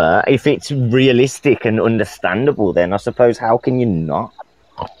 legitimate, if it's realistic and understandable, then I suppose how can you not?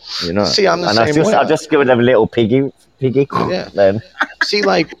 You know. See, I'm the And same way. I just give it a little piggy. Yeah. Then. See,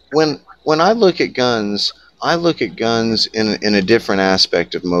 like when I look at guns, I look at guns in a different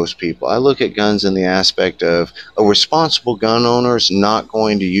aspect of most people. I look at guns in the aspect of a responsible gun owner is not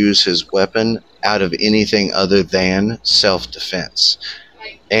going to use his weapon out of anything other than self-defense.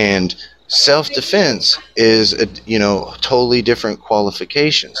 And self-defense is totally different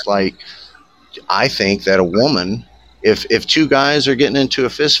qualifications. Like I think that a woman, if 2 guys are getting into a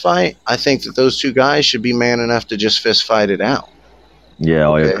fist fight, I think that those 2 guys should be man enough to just fist fight it out. Yeah,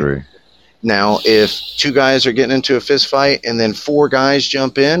 Okay? I agree. Now, if 2 guys are getting into a fist fight and then 4 guys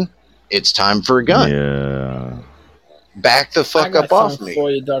jump in, it's time for a gun. Yeah. Back the fuck up off me.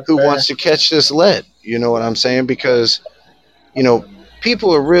 Who wants to catch this lead? You know what I'm saying? Because,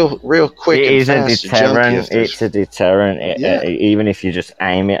 people are real quick It and is a fast to jump you deterrent. if there's It's a deterrent. yeah Even if you just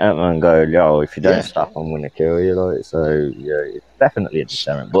aim it at them and go, "Yo, if you don't yeah. stop, I'm gonna kill you." Like, so yeah, it's definitely a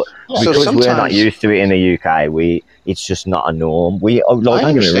deterrent. But So because we're not sometimes used to it in the UK, it's just not a norm. Like, I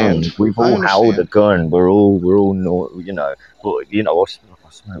don't get me understand. wrong, we've I all held a understand. gun. We're all but I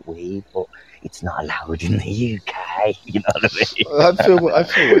smoke weed, but it's not allowed in the UK. You know what I mean? I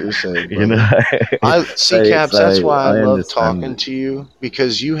feel what you're saying, You know. brother. I see, so Caps. That's so why I I love understand talking it. to you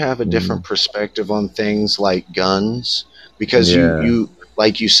because you have a different Mm, perspective on things like guns. Because yeah,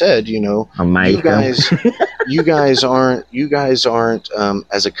 like you said, I you make them. guys, you guys aren't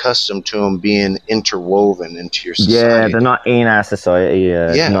as accustomed to them being interwoven into your Yeah, they're society. not in our society.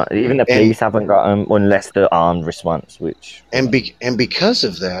 Yeah, Not even the and police haven't got them unless they're armed response. Which and because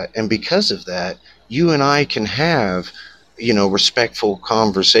of that, you and I can have respectful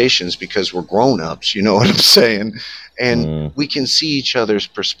conversations because we're grown-ups, you know what I'm saying? And mm, we can see each other's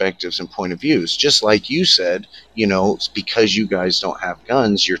perspectives and point of views, just like you said. It's because you guys don't have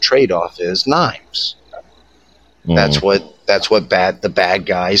guns, your trade-off is knives. mm. That's what the bad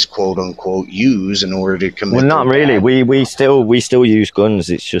guys, quote unquote, use in order to Well, commit their not really. bad. We still use guns.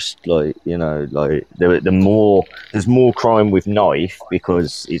 It's just like like there's more crime with knife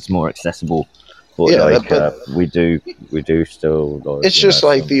because it's more accessible. But Yeah, like but we do still like it's just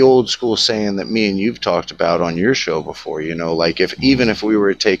like some. the old school saying that me and you've talked about on your show before. Like if even Mm, if we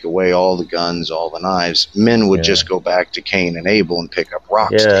were to take away all the guns, all the knives, men would yeah. just go back to Cain and Abel and pick up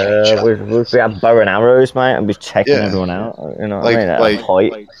rocks to hit each Yeah, other. we have bow and arrows, mate, and be checking Yeah, everyone out. You know what I like mean? At a like fight.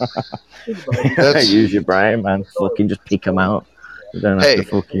 that's Use your brain, man. Fucking just pick them out. You don't have to hey.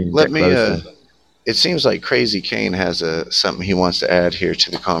 fucking Let get me. close to them. It seems like Crazy Kane has something he wants to add here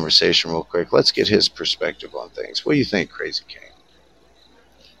to the conversation real quick. Let's get his perspective on things. What do you think, Crazy Kane?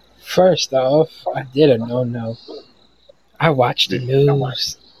 First off, I did a no. I watched the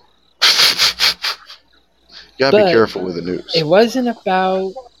news, Gotta be but careful with the news. it wasn't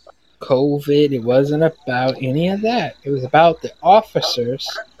about COVID. It wasn't about any of that. It was about the officers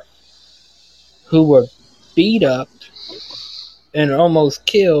who were beat up and almost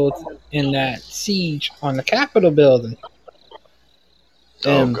killed in that siege on the Capitol building.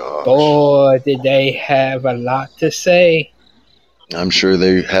 Oh And gosh. boy, did they have a lot to say, I'm sure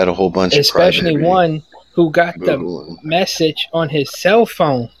they had a whole bunch of especially crybaby one who got the boo-hooing. message on his cell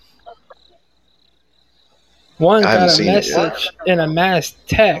phone. One I haven't got a seen it yet. message in a mass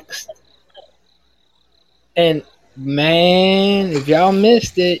text, and man, if y'all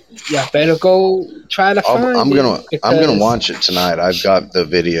missed it, y'all better go try to find I'm it gonna because watch it tonight. I've got the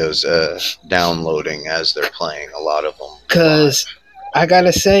videos downloading as they're playing. A lot of them live. I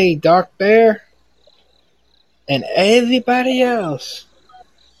gotta say, Dark Bear and everybody else,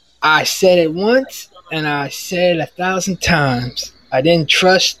 I said it once and I said it 1,000 times. I didn't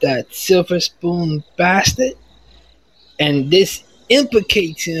trust that silver spoon bastard, and this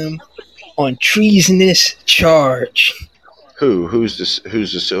implicates him on treasonous charge. Who's this?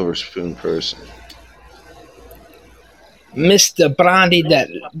 Who's the silver spoon person? Mr. Blondie that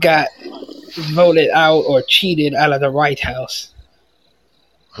got voted out or cheated out of the White House.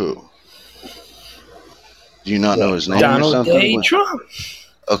 Who? Do you not know Yeah, his Trump. name or Donald J. something? Trump.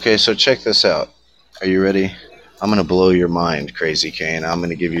 Okay, so check this out. Are you ready? I'm gonna blow your mind, Crazy Kane. I'm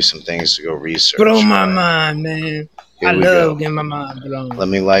gonna give you some things to go research. Blow my All right? mind, man. Here I we go. love getting my mind blown. Let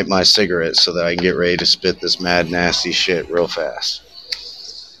me light my cigarette so that I can get ready to spit this mad, nasty shit real fast.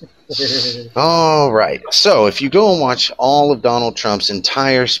 All right. So, if you go and watch all of Donald Trump's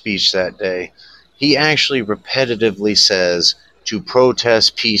entire speech that day, he actually repetitively says to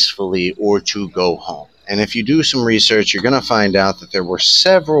protest peacefully or to go home. And if you do some research, you're going to find out that there were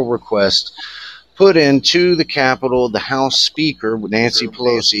several requests put into the Capitol. The House Speaker, Nancy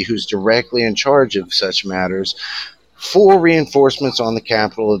Pelosi, who's directly in charge of such matters, for reinforcements on the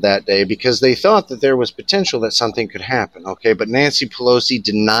Capitol of that day because they thought that there was potential that something could happen. Okay, but Nancy Pelosi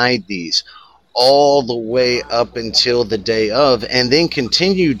denied these all the way up until the day of, and then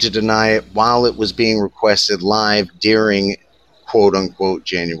continued to deny it while it was being requested live during quote unquote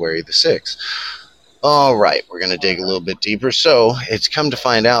January the 6th. All right, we're going to dig a little bit deeper. So it's come to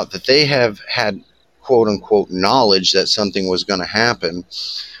find out that they have had quote unquote knowledge that something was going to happen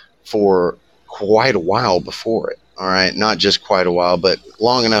for quite a while before it. All right, not just quite a while, but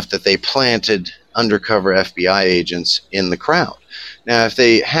long enough that they planted undercover FBI agents in the crowd. Now, if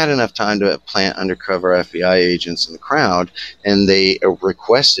they had enough time to plant undercover FBI agents in the crowd and they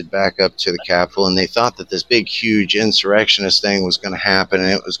requested back up to the Capitol and they thought that this big, huge insurrectionist thing was going to happen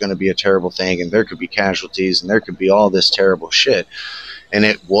and it was going to be a terrible thing and there could be casualties and there could be all this terrible shit, and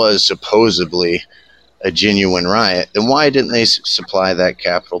it was supposedly a genuine riot, then why didn't they supply that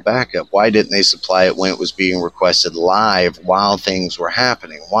Capitol backup? Why didn't they supply it when it was being requested live while things were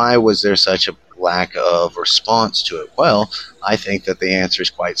happening? Why was there such a lack of response to it? Well, I think that the answer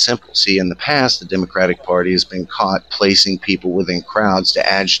is quite simple. See, in the past, the Democratic Party has been caught placing people within crowds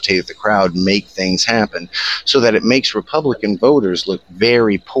to agitate the crowd, make things happen, so that it makes Republican voters look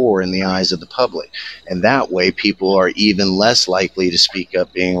very poor in the eyes of the public. And that way, people are even less likely to speak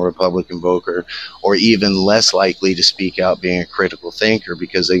up being a Republican voter, or even less likely to speak out being a critical thinker,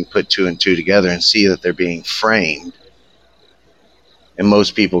 because they can put two and two together and see that they're being framed. And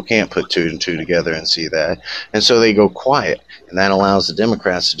most people can't put two and two together and see that. And so they go quiet. And that allows the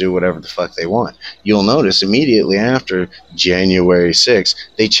Democrats to do whatever the fuck they want. You'll notice immediately after January 6th,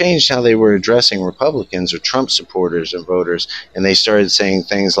 they changed how they were addressing Republicans or Trump supporters and voters. And they started saying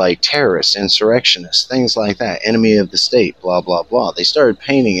things like terrorists, insurrectionists, things like that, enemy of the state, blah, blah, blah. They started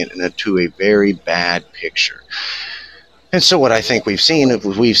painting it into a very bad picture. And so what I think we've seen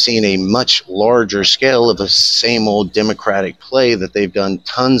a much larger scale of the same old Democratic play that they've done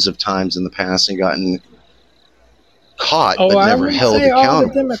tons of times in the past and gotten caught but I never wouldn't held say all the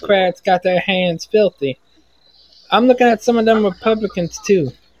accountable. Democrats got their hands filthy. I'm looking at some of them Republicans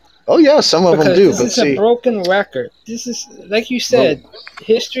too. Oh yeah, some of them Because do. this But is see, a broken record. This is, like you said,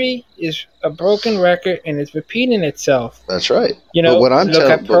 history is a broken record and it's repeating itself. that's right. You know, But what I'm look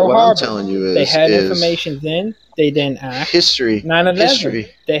at Pearl what I'm Harbor. telling you They is, had information then. They didn't act. history. 9/11.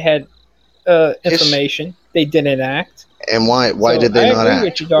 They had information. They didn't act. And why So did they I not agree act?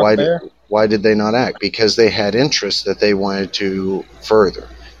 with you, Dark Bear. Why did they not act? Because they had interests that they wanted to further.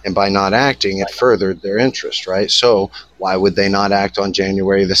 And by not acting, it furthered their interest, right? So why would they not act on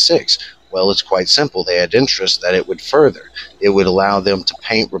January the 6th? Well, it's quite simple. They had interest that it would further. It would allow them to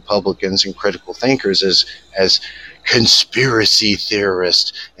paint Republicans and critical thinkers as conspiracy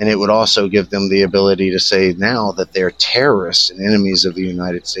theorists. And it would also give them the ability to say now that they're terrorists and enemies of the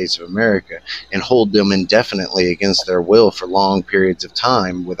United States of America, and hold them indefinitely against their will for long periods of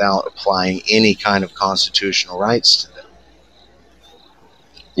time without applying any kind of constitutional rights to them.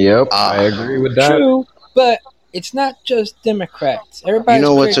 Yep, I agree with that. True, but it's not just Democrats. Everybody's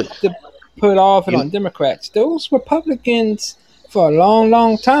quick to put off it on Democrats. Those Republicans, for a long,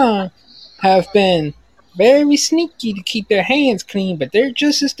 long time, have been very sneaky to keep their hands clean, but they're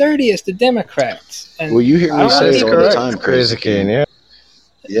just as dirty as the Democrats. And well, you hear me say it all the time, Crazy King. Yeah.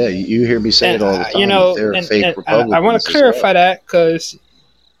 Yeah, you hear me say it all the time. You know, they're fake Republicans. I want to clarify that because,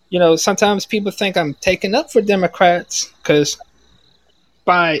 you know, sometimes people think I'm taking up for Democrats because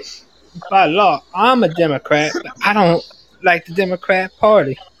by law I'm a Democrat, but I don't like the Democrat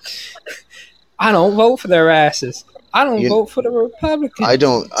Party. I don't vote for their asses. I don't vote for the Republicans. I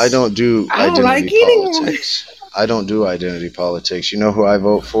don't do identity like politics. I don't do identity politics. You know who I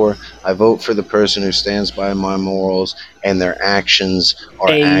vote for? I vote for the person who stands by my morals and their actions are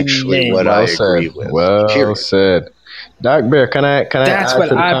actually what I agree with. Well said. DarkBear, can I That's add what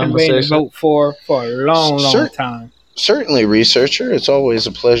to the I've been waiting to vote for a long time. Certainly, researcher. It's always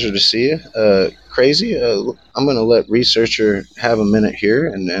a pleasure to see you. Crazy. I'm going to let researcher have a minute here.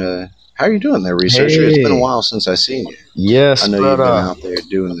 And how are you doing there, researcher? It's been a while since I've seen you. Yes, I know you've been out there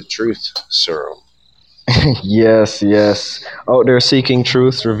doing the truth serum. Yes. Out there seeking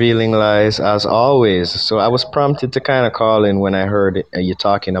truth, revealing lies, as always. So I was prompted to kind of call in when I heard you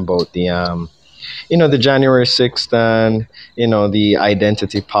talking about the the January 6th and, the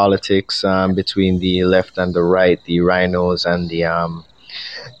identity politics between the left and the right, the rhinos and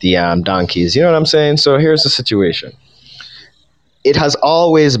the donkeys. You know what I'm saying? So here's the situation. It has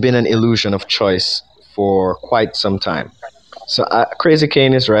always been an illusion of choice for quite some time. So Crazy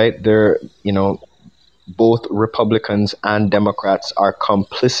Kane is right. There, both Republicans and Democrats are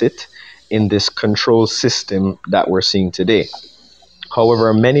complicit in this control system that we're seeing today.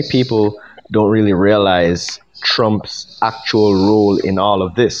 However, many people don't really realize Trump's actual role in all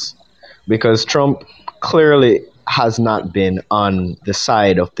of this, because Trump clearly has not been on the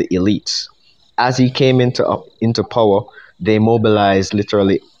side of the elites. As he came into power, they mobilized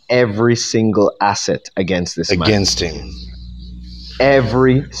literally every single asset against this man. Against him.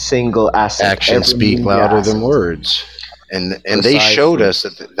 Every single asset. Actions speak louder than words. And they showed us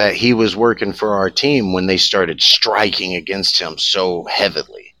that he was working for our team when they started striking against him so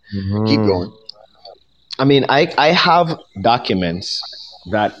heavily. Mm-hmm. Keep going. I mean, I have documents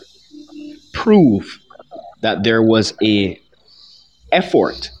that prove that there was a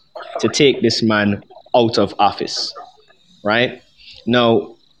effort to take this man out of office, right?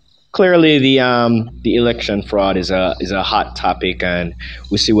 Now, clearly the election fraud is a hot topic, and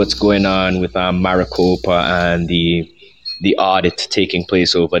we see what's going on with Maricopa and the audit taking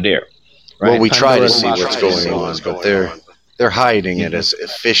place over there, Well, right? we try to Pandora's see box what's is being going on, opened. but they're hiding it Mhm. as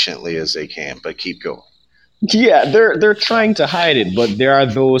efficiently as they can. But keep going. Yeah, they're trying to hide it, but there are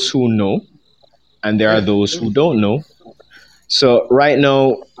those who know, and there are those who don't know. So right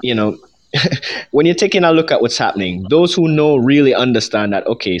now, when you're taking a look at what's happening, those who know really understand that,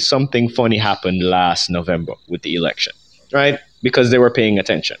 okay, something funny happened last November with the election, right? Because they were paying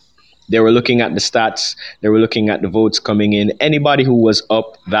attention. They were looking at the stats, they were looking at the votes coming in. Anybody who was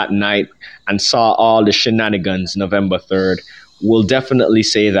up that night and saw all the shenanigans November 3rd will definitely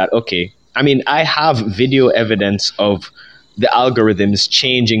say that, okay, I mean, I have video evidence of the algorithms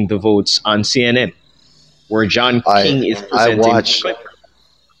changing the votes on CNN where John I King is I presenting the watched. clip.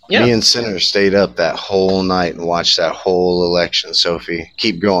 Me Yeah. and Sinner stayed up that whole night and watched that whole election. Sophie,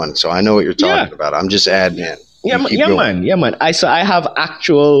 keep going. So I know what you're Yeah. talking about. I'm just adding in. Yeah, You keep yeah, going. man, yeah, man. I have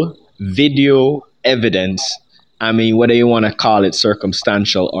actual video evidence. I mean, whether you want to call it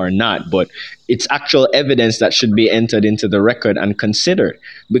circumstantial or not, but it's actual evidence that should be entered into the record and considered.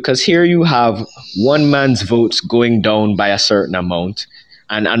 Because here you have one man's votes going down by a certain amount,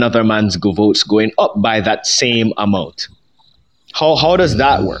 and another man's votes going up by that same amount. How does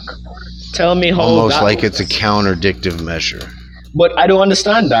that work? Tell me how Almost that like it's a works. counterdictive measure. But I don't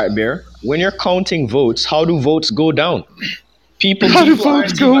understand, Dark Bear. When you're counting votes, how do votes go down? How do People votes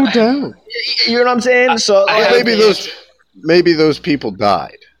aren't even. go down? You know what I'm saying? So I Well, have like, the answer. maybe those people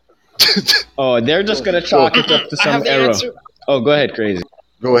died. oh, they're just gonna Go, chalk it up to I some have the error. answer. Oh, go ahead, crazy.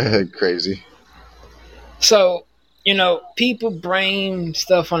 go ahead, crazy. So, people blame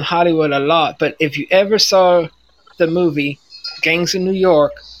stuff on Hollywood a lot, but if you ever saw the movie Gangs of New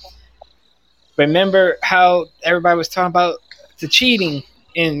York, remember how everybody was talking about the cheating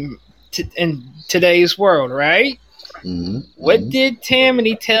in today's world, right? Mm-hmm. What did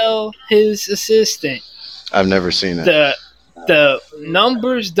Tammany tell his assistant? I've never seen it. The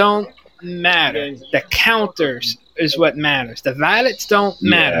numbers don't matter. The counters is what matters. The ballots don't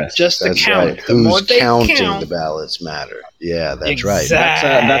matter. Yes, Just the That's counters. right. The more Who's they counting count, the ballots matter. Yeah, that's right.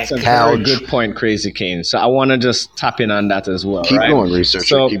 That's a very Couch. good point, Crazy Kane. So I want to just tap in on that as well, Keep right? going, researcher.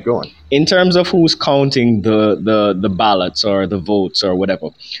 So Keep going. in terms of who's counting the ballots or the votes or whatever,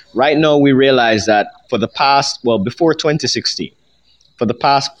 right now we realize that for the past, well, before 2016, for the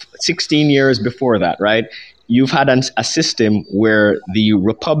past 16 years before that, right? You've had a system where the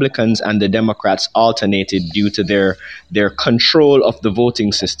Republicans and the Democrats alternated due to their control of the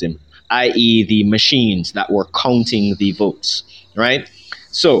voting system, i.e., the machines that were counting the votes, right?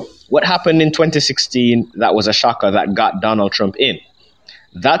 So, what happened in 2016 that was a shocker that got Donald Trump in?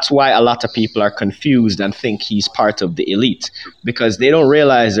 That's why a lot of people are confused and think he's part of the elite because they don't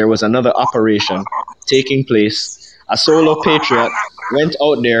realize there was another operation taking place. A solo patriot went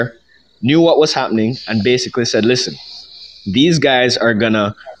out there, knew what was happening, and basically said, listen, these guys are going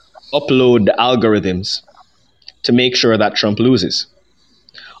to upload the algorithms to make sure that Trump loses.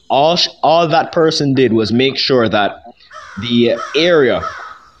 All that person did was make sure that the area,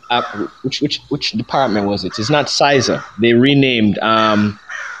 which department was it? It's not CISA. They renamed.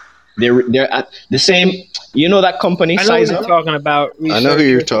 They're at the same. You know that company, I know what CISA? you're talking about. I know who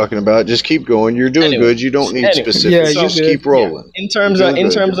you're Researcher. talking about. Just keep going. You're doing Anyway, good. You don't need specifics. Yeah, you Just good. keep rolling. In terms You're of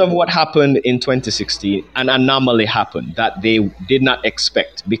doing good. what happened in 2016, an anomaly happened that they did not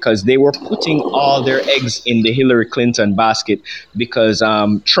expect because they were putting all their eggs in the Hillary Clinton basket because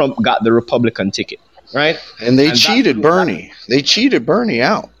Trump got the Republican ticket, right? And they And cheated Bernie. They cheated Bernie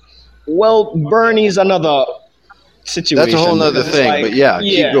out. Well, Bernie's another situation. That's a whole nother because it's thing. like, But yeah,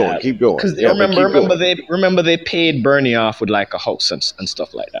 keep going. Keep going. Because Yeah, but keep going. remember they paid Bernie off with like a house and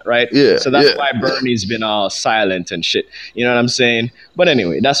stuff like that, right? Yeah, So that's yeah. why Bernie's been all silent and shit. You know what I'm saying? But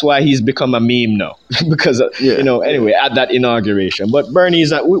anyway, that's why he's become a meme now because Yeah. Anyway, at that inauguration. But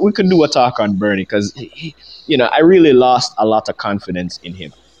Bernie's we could do a talk on Bernie because I really lost a lot of confidence in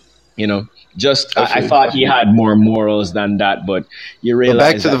him. Just I thought he had more morals than that, but you But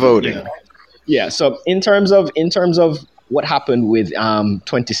realize back to that, the voting. yeah. So in terms of what happened with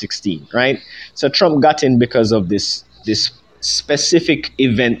 2016, right? So Trump got in because of this specific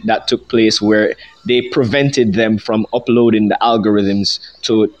event that took place where they prevented them from uploading the algorithms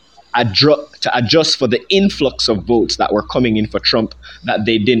to adjust for the influx of votes that were coming in for Trump that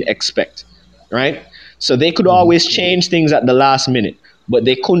they didn't expect, right? So they could always change things at the last minute, but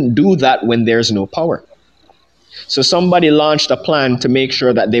they couldn't do that when there's no power. So somebody launched a plan to make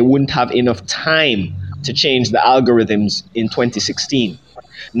sure that they wouldn't have enough time to change the algorithms in 2016.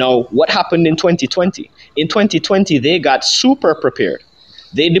 Now, what happened in 2020? In 2020, they got super prepared.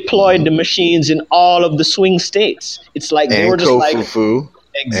 They deployed the machines in all of the swing states. It's like they were And just like Kofufu.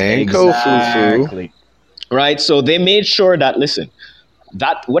 And exactly. Right? So they made sure that, listen,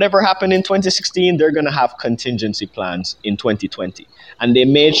 that whatever happened in 2016, they're going to have contingency plans in 2020. And they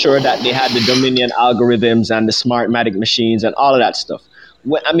made sure that they had the Dominion algorithms and the Smartmatic machines and all of that stuff.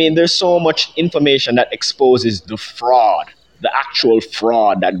 I mean, there's so much information that exposes the fraud, the actual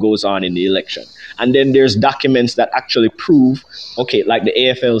fraud that goes on in the election. And then there's documents that actually prove, okay, like the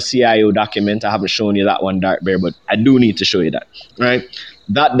AFL-CIO document. I haven't shown you that one, Dark Bear, but I do need to show you that, right?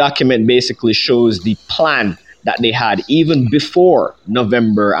 That document basically shows the plan that they had even before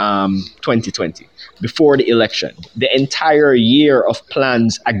November 2020, before the election, the entire year of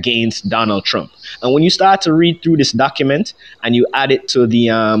plans against Donald Trump. And when you start to read through this document and you add it to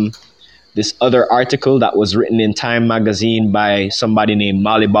the this other article that was written in Time magazine by somebody named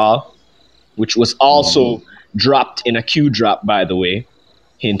Molly Ball, which was also dropped in a Q drop, by the way.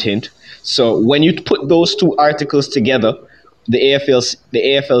 Hint, hint. So when you put those two articles together, the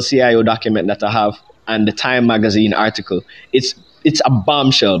AFL-CIO document that I have and the Time magazine article, it's a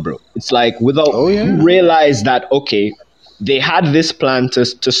bombshell, bro. It's like without you realize that, okay, they had this plan to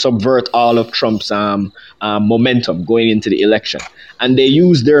subvert all of Trump's momentum going into the election, and they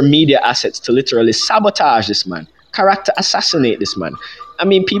used their media assets to literally sabotage this man, character assassinate this man. I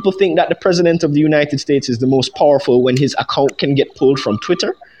mean, people think that the president of the United States is the most powerful when his account can get pulled from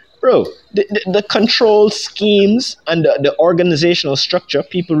Twitter. Bro, the control schemes and the organizational structure,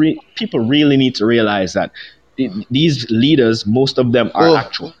 people really need to realize that these leaders, most of them are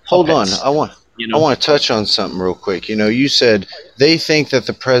actual hold on. puppets. I want to touch on something real quick. You know, you said they think that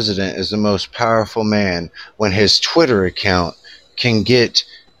the president is the most powerful man when his Twitter account can get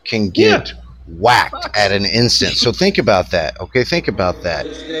whacked at an instant. So think about that. Okay, think about that.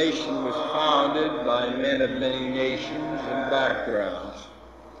 This nation was founded by men of many nations and backgrounds.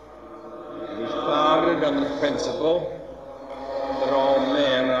 It was founded on the principle that all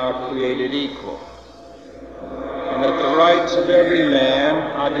men are created equal, and that the rights of every man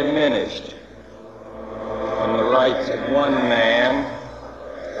are diminished, and the rights of one man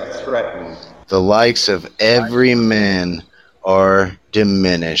are threatened. The likes of every man are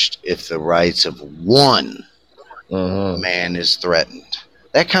diminished if the rights of one man is threatened.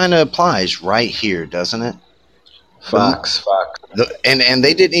 That kind of applies right here, doesn't it? Facts. And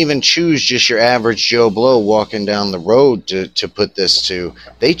they didn't even choose just your average Joe Blow walking down the road to put this to.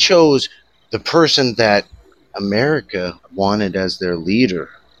 They chose the person that America wanted as their leader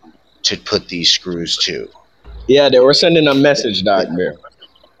to put these screws to. Yeah, they were sending a message, Dark Bear.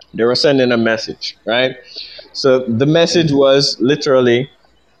 They were sending a message, right? So the message was literally,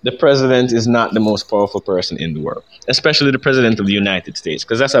 the president is not the most powerful person in the world, especially the president of the United States,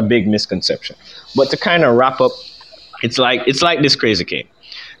 because that's a big misconception. But to kind of wrap up, it's like this crazy game.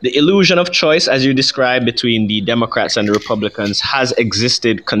 The illusion of choice, as you described, between the Democrats and the Republicans has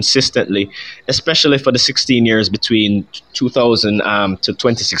existed consistently, especially for the 16 years between 2000 to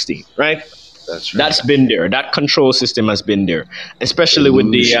 2016, right? That's right. That's been there. That control system has been there, especially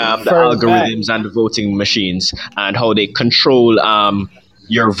with the algorithms and the voting machines and how they control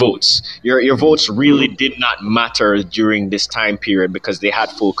your votes. Your votes really did not matter during this time period because they had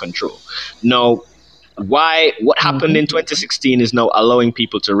full control. Now, what happened in 2016 is now allowing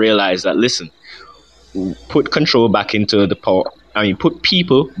people to realize that, listen, put control back into the power. I mean, put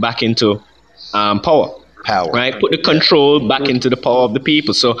people back into power. Right? Put the control back into the power of the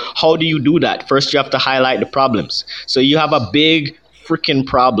people. So how do you do that? First, you have to highlight the problems. So you have a big freaking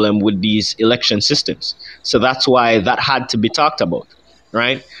problem with these election systems. So that's why that had to be talked about,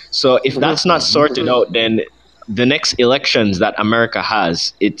 right? So if that's not sorted out, then the next elections that America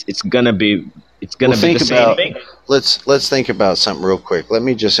has, it's gonna be the same thing. Let's think about something real quick. Let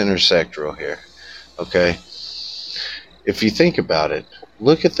me just intersect real here, okay? If you think about it,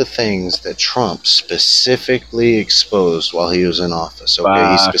 look at the things that Trump specifically exposed while he was in office.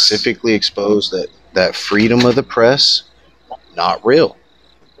 Okay, he specifically exposed that freedom of the press, not real.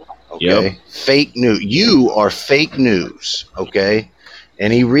 Okay, fake news. You are fake news. Okay,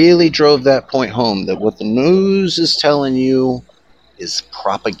 and he really drove that point home, that what the news is telling you is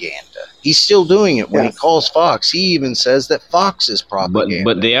propaganda. He's still doing it when he calls Fox. He even says that Fox is propaganda.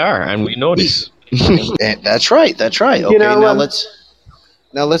 But they are, and we know this. That's right. Okay,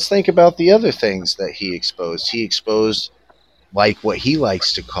 now let's think about the other things that he exposed. He exposed, like what he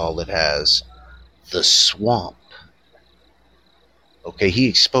likes to call it as, the swamp. Okay, he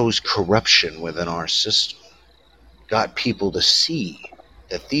exposed corruption within our system. Got people to see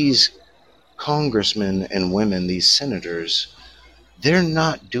that these congressmen and women, these senators, they're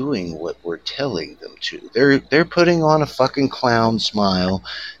not doing what we're telling them to. They're putting on a fucking clown smile,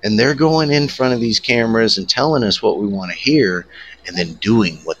 and they're going in front of these cameras and telling us what we want to hear, and then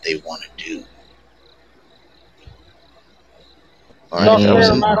doing what they want to do. All right, Dark that was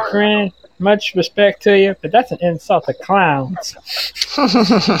Bear, my friend, much respect to you, but that's an insult to clowns.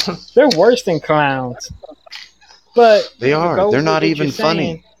 They're worse than clowns. But They to are. go They're with not what you're even saying,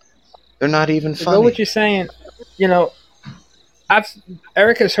 funny. They're not even to go with what funny. you're saying, you know, I've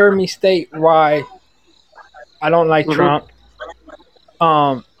Eric has heard me state why I don't like Trump.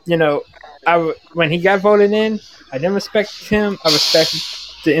 You know, when he got voted in, I didn't respect him. I respected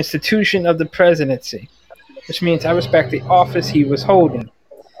the institution of the presidency, which means I respect the office he was holding.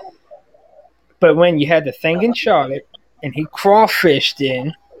 But when you had the thing in Charlotte and he crawfished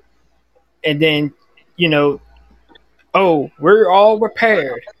in, and then, you know, oh, we're all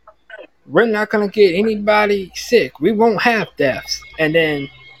repaired. We're not going to get anybody sick. We won't have deaths. And then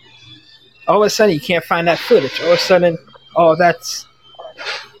all of a sudden, you can't find that footage. All of a sudden, oh, that's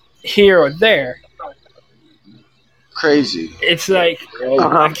here or there. Crazy. It's like, I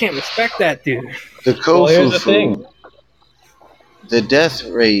Uh-huh. can't respect that dude. The Well, here's the thing. Kofufu, the death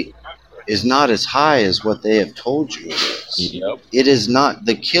rate is not as high as what they have told you it is. Yep. It is not,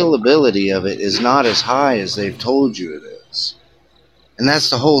 the killability of it is not as high as they've told you it is. And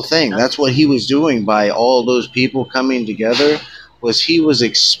that's the whole thing. That's what he was doing by all those people coming together, was he was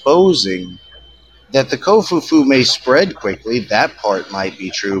exposing that the Kofufu may spread quickly. That part might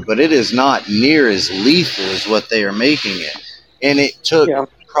be true, but it is not near as lethal as what they are making it. And it took Yeah.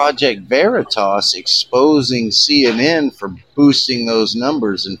 Project Veritas exposing CNN for boosting those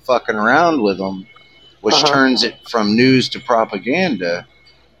numbers and fucking around with them, which turns it from news to propaganda.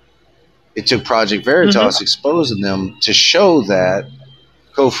 It took Project Veritas exposing them to show that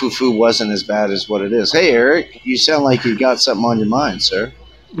Kofufu wasn't as bad as what it is. Hey, Eric, you sound like you got something on your mind, sir.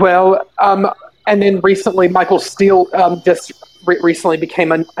 Well, and then recently, Michael Steele just recently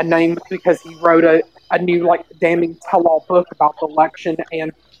became a name because he wrote a new, like, damning tell-all book about the election,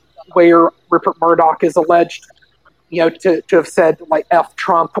 and where Rupert Murdoch is alleged, to have said, like, F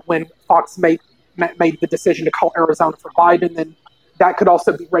Trump when Fox made the decision to call Arizona for Biden. And that could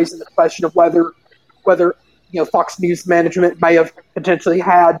also be raising the question of whether Fox News management may have potentially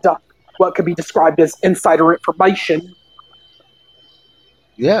had what could be described as insider information.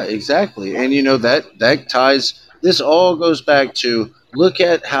 Yeah, exactly. And that ties, this all goes back to, look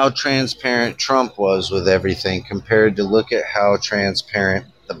at how transparent Trump was with everything compared to look at how transparent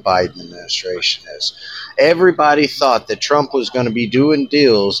the Biden administration is. Everybody thought that Trump was going to be doing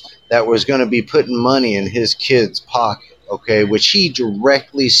deals that was going to be putting money in his kid's pocket, okay, which he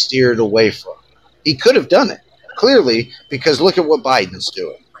directly steered away from. He could have done it, clearly, because look at what Biden's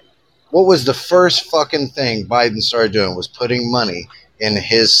doing. What was the first fucking thing Biden started doing? Was putting money in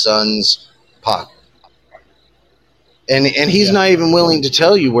his son's pocket. And he's not even willing to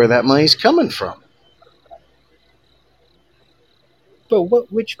tell you where that money's coming from. But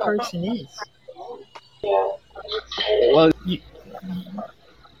which person is? Well,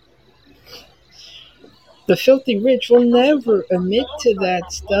 The filthy rich will never admit to that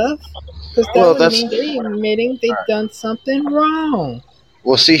stuff, because that would mean they're admitting they've done something wrong.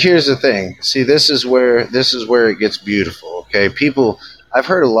 Well, see, here's the thing. See, this is where it gets beautiful. Okay, people. I've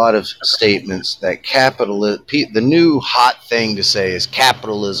heard a lot of statements that the new hot thing to say is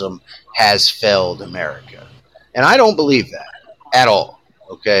capitalism has failed America, and I don't believe that at all.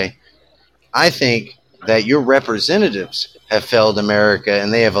 Okay, I think that your representatives have failed America,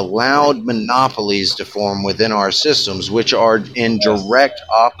 and they have allowed monopolies to form within our systems, which are in direct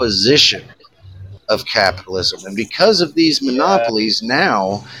opposition of capitalism. And because of these monopolies,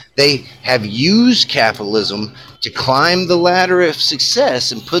 now they have used capitalism to climb the ladder of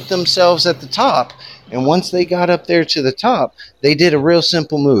success and put themselves at the top. And once they got up there to the top, they did a real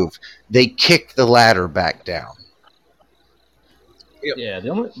simple move. They kicked the ladder back down. Yeah, the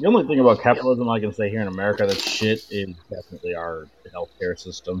only thing about capitalism I can say here in America that's shit is definitely our healthcare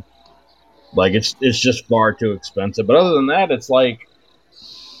system. Like, it's just far too expensive. But other than that, it's like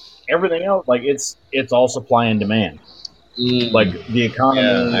everything else. Like, it's all supply and demand. Like the economy.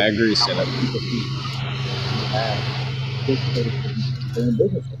 Yeah, I agree, Senna.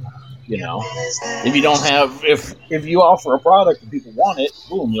 If you don't have, if you offer a product and people want it,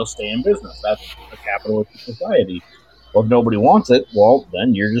 boom, you'll stay in business. That's a capitalistic society. Well, if nobody wants it, well,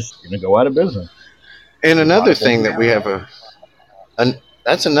 then you're just going to go out of business. And another thing that we have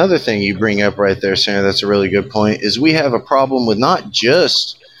that's another thing you bring up right there, Sarah. That's a really good point. Is we have a problem with not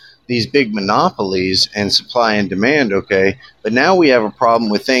just these big monopolies and supply and demand, okay, but now we have a problem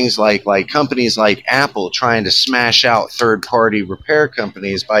with things like companies like Apple trying to smash out third-party repair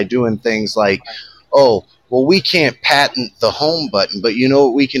companies by doing things like, oh, well, we can't patent the home button, but you know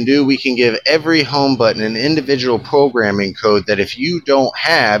what we can do? We can give every home button an individual programming code that if you don't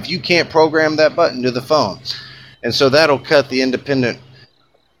have, you can't program that button to the phone. And so that'll cut the independent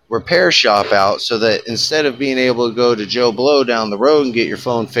repair shop out, so that instead of being able to go to Joe Blow down the road and get your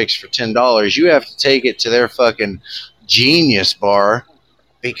phone fixed for $10, you have to take it to their fucking Genius bar,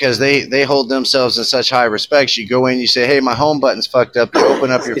 because they hold themselves in such high respect. You go in, you say, hey, my home button's fucked up. You open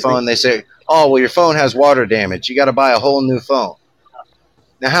up your phone, they say, oh, well, your phone has water damage. You got to buy a whole new phone.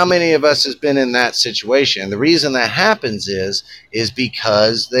 Now, how many of us has been in that situation? The reason that happens is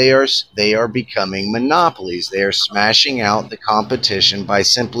because they are becoming monopolies. They are smashing out the competition by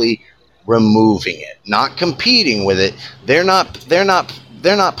simply removing it, not competing with it. They're not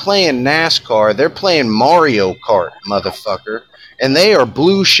playing NASCAR. They're playing Mario Kart, motherfucker. And they are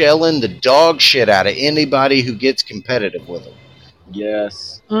blue shelling the dog shit out of anybody who gets competitive with them.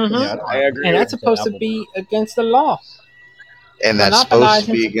 Yes. Yeah, I agree And with that's supposed to Apple. be against the law. And that's supposed to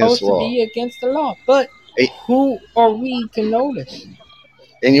Monopolizing be against supposed the to law. be against the law. But who are we to notice?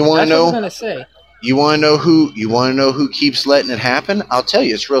 And you want to That's what we're know? gonna say. You want to know who? You want to know who keeps letting it happen? I'll tell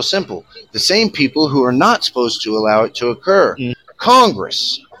you. It's real simple. The same people who are not supposed to allow it to occur.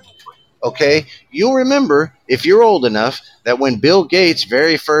 Congress. Okay, you'll remember, if you're old enough, that when Bill Gates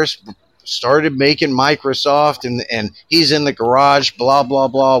very first started making Microsoft, and he's in the garage, blah blah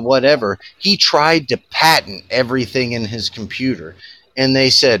blah, whatever, he tried to patent everything in his computer, and they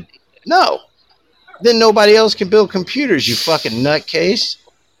said no. Then nobody else can build computers. You fucking nutcase.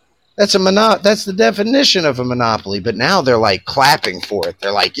 That's the definition of a monopoly. But now they're like clapping for it.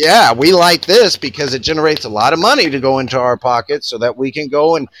 They're like, yeah, we like this because it generates a lot of money to go into our pockets, so that we can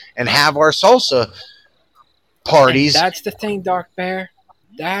go and have our salsa parties. And that's the thing, Dark Bear.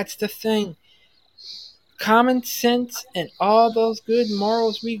 That's the thing. Common sense and all those good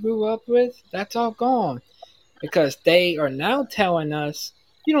morals we grew up with, that's all gone. Because they are now telling us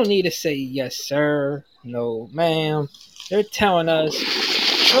you don't need to say yes, sir, no, ma'am. They're telling us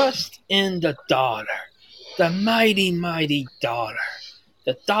trust in the daughter, the mighty, mighty daughter.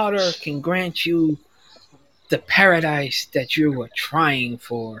 The daughter can grant you the paradise that you were trying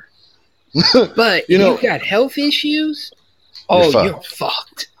for. But if you got health issues, you're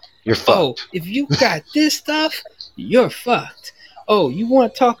fucked. You're fucked. Oh, if you got this stuff, you're fucked. Oh, you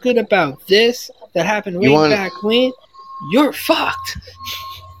want to talk good about this that happened way back when? You're fucked.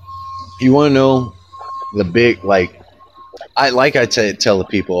 You want to know the big, I tell the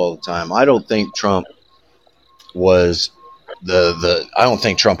people all the time, I don't think Trump was I don't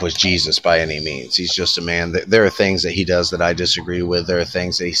think Trump was Jesus by any means. He's just a man. There are things that he does that I disagree with. There are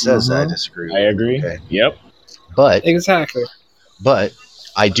things that he says that I disagree with. I agree. Okay? Yep. But exactly. But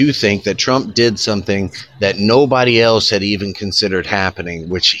I do think that Trump did something that nobody else had even considered happening,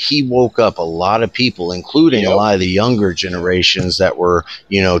 which he woke up a lot of people, including a lot of the younger generations that were,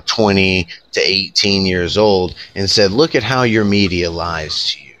 20 to 18 years old, and said, look at how your media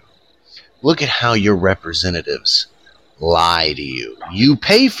lies to you. Look at how your representatives lie to you. You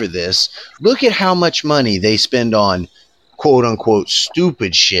pay for this. Look at how much money they spend on quote unquote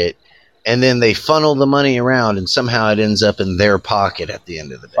stupid shit, and then they funnel the money around, and somehow it ends up in their pocket at the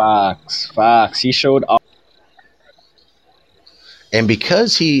end of the day. Facts. He showed up. And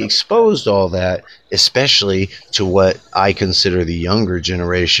because he exposed all that, especially to what I consider the younger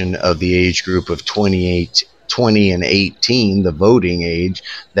generation of the age group of 20 and 18, the voting age,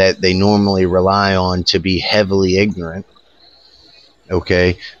 that they normally rely on to be heavily ignorant,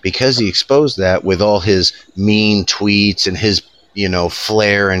 okay, because he exposed that with all his mean tweets and his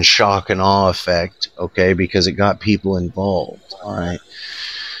flair and shock and awe effect, okay, because it got people involved. All right.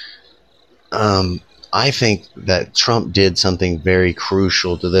 I think that Trump did something very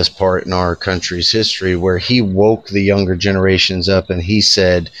crucial to this part in our country's history, where he woke the younger generations up and he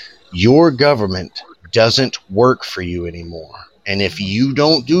said, your government doesn't work for you anymore. And if you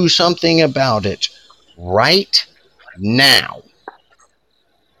don't do something about it right now,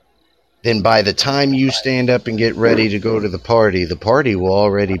 then by the time you stand up and get ready to go to the party will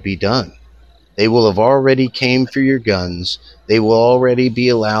already be done. They will have already came for your guns. They will already be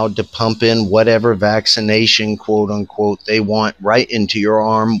allowed to pump in whatever vaccination, quote unquote, they want right into your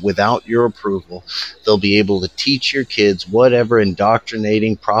arm without your approval. They'll be able to teach your kids whatever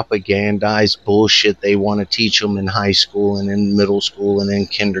indoctrinating, propagandized bullshit they want to teach them in high school and in middle school and in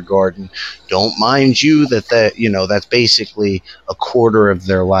kindergarten. Don't mind you that's basically a quarter of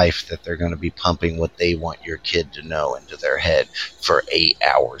their life that they're going to be pumping what they want your kid to know into their head for 8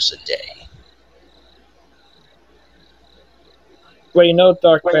 hours a day. Well,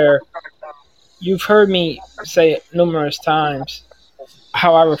 Dark Bear, you've heard me say it numerous times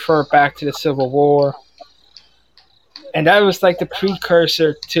how I refer back to the Civil War. And that was like the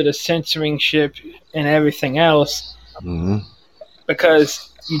precursor to the censoring ship and everything else. Mm-hmm.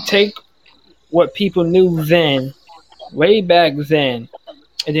 Because you take what people knew then, way back then,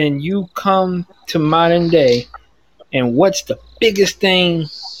 and then you come to modern day, and what's the biggest thing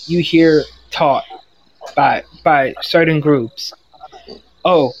you hear taught by certain groups?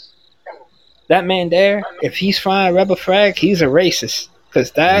 Oh, that man there, if he's flying a rebel flag, he's a racist.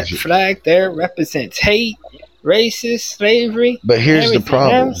 Because that flag there represents hate, racist, slavery, But here's the everything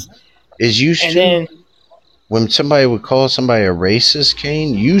problem: else. when somebody would call somebody a racist,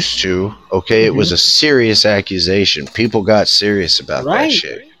 Kane, it was a serious accusation. People got serious about that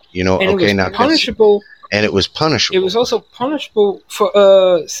shit. You know, and it was punishable. And it was punishable. It was also punishable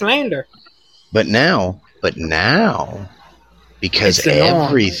for slander. But now, because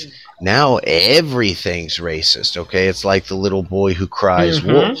now everything's racist. Okay, it's like the little boy who cries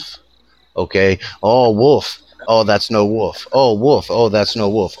wolf. Okay, oh wolf, oh that's no wolf. Oh wolf, oh that's no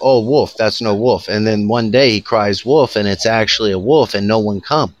wolf. Oh wolf, that's no wolf. And then one day he cries wolf, and it's actually a wolf, and no one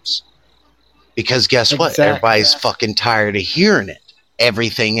comes because guess what? Everybody's fucking tired of hearing it.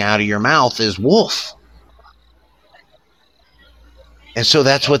 Everything out of your mouth is wolf. And so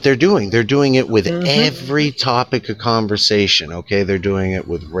that's what they're doing. They're doing it with every topic of conversation, okay? They're doing it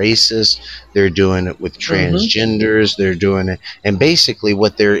with racists. They're doing it with transgenders. They're doing it. And basically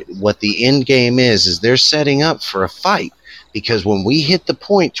what the end game is they're setting up for a fight. Because when we hit the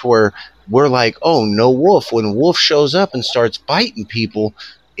point to where we're like, oh, no wolf. When wolf shows up and starts biting people,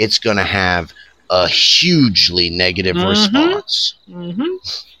 it's going to have a hugely negative response.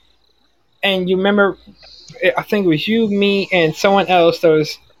 And you remember... I think it was you, me, and someone else that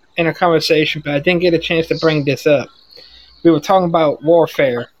was in a conversation, but I didn't get a chance to bring this up. We were talking about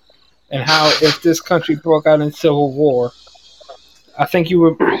warfare and how if this country broke out in civil war, I think you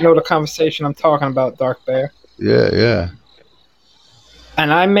would know the conversation I'm talking about, DarkBear. Yeah.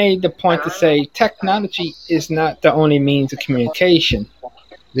 And I made the point to say technology is not the only means of communication.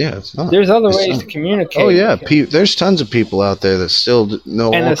 Yeah, it's not. There's other ways to communicate. Oh, yeah. There's tons of people out there that still know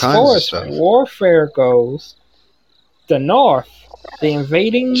all kinds of stuff. And as far as warfare goes, the North, the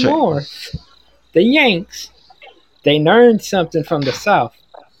invading North, the Yanks, they learned something from the South.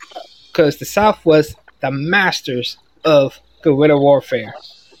 Because the South was the masters of guerrilla warfare.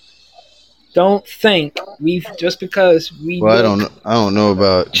 Don't think just because we I don't know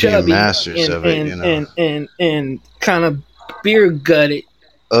about being masters of it, and kind of beer gutted.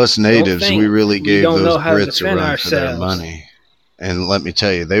 Us natives, we really gave those Brits a run for their money. And let me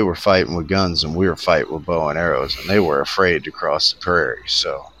tell you, they were fighting with guns and we were fighting with bow and arrows, and they were afraid to cross the prairie.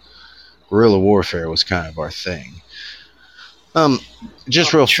 So guerrilla warfare was kind of our thing.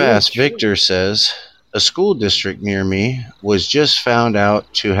 Just real fast, Victor says, a school district near me was just found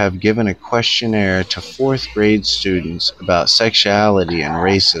out to have given a questionnaire to 4th grade students about sexuality and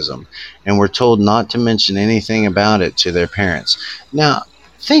racism, and were told not to mention anything about it to their parents. Now,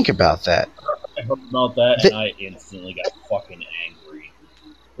 think about that. I heard about that and I instantly got fucking angry.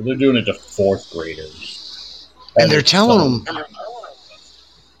 But they're doing it to 4th graders. And they're telling them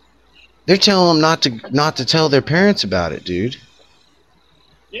not to tell their parents about it, dude.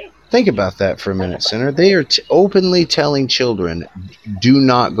 Yeah. Think about that for a minute, Sinner. They are openly telling children, do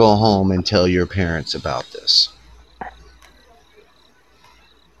not go home and tell your parents about this.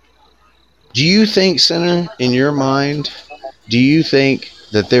 Do you think, Sinner, in your mind, do you think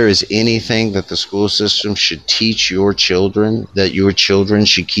that there is anything that the school system should teach your children that your children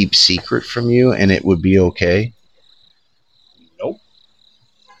should keep secret from you and it would be okay? Nope.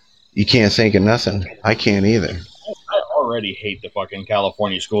 You can't think of nothing. I can't either. I already hate the fucking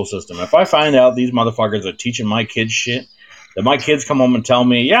California school system. If I find out these motherfuckers are teaching my kids shit, that my kids come home and tell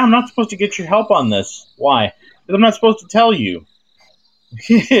me, yeah, I'm not supposed to get your help on this. Why? Because I'm not supposed to tell you.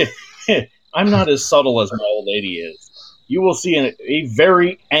 I'm not as subtle as my old lady is. You will see a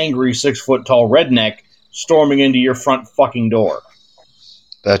very angry 6-foot-tall redneck storming into your front fucking door.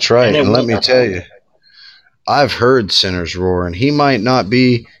 That's right. And let me tell you, I've heard Sinner's roar, and he might not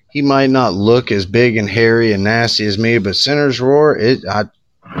look as big and hairy and nasty as me, but Sinner's roar,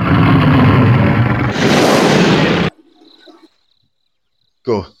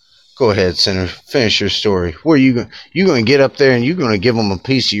 Go ahead, Sinner. Finish your story. Where you going to get up there and you're going to give them a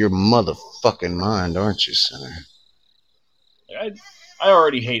piece of your motherfucking mind, aren't you, Sinner? I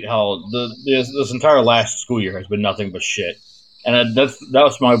already hate how this entire last school year has been nothing but shit. And that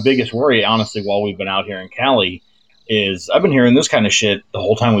was my biggest worry, honestly, while we've been out here in Cali, is I've been hearing this kind of shit the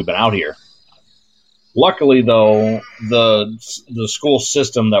whole time we've been out here. Luckily, though, the school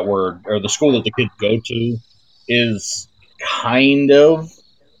system the school that the kids go to is kind of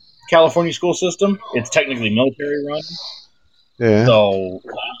California school system. It's technically military run. Yeah. So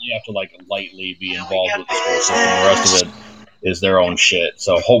you have to lightly be involved with the school system. The rest of it is their own shit.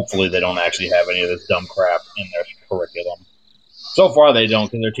 So hopefully they don't actually have any of this dumb crap in their curriculum. So far they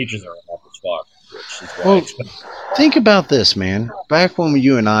don't, because their teachers are enough as fuck, which is why I expect. Think about this, man. Back when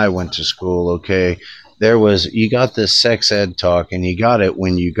you and I went to school, okay, you got this sex ed talk, and you got it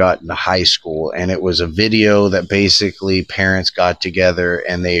when you got into high school, and it was a video that basically parents got together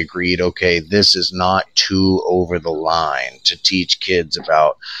and they agreed, okay, this is not too over the line to teach kids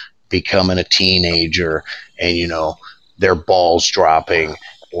about becoming a teenager and, their balls dropping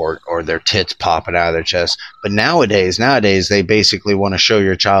or their tits popping out of their chest. But nowadays they basically want to show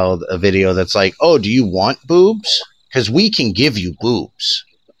your child a video that's like, oh, do you want boobs? Because we can give you boobs.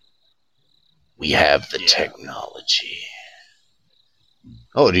 We have the technology.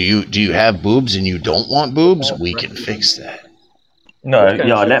 Oh, do you have boobs and you don't want boobs? We can fix that. No,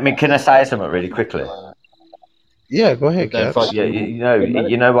 can I say something really quickly? Yeah, go ahead, Caps. Yeah,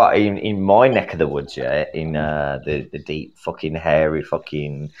 you know what? In my neck of the woods, in the deep fucking hairy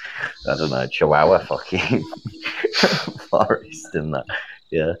fucking, I don't know, Chihuahua fucking forest and that.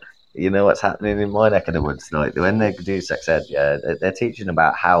 Yeah, you know what's happening in my neck of the woods? Like when they do sex ed, they're teaching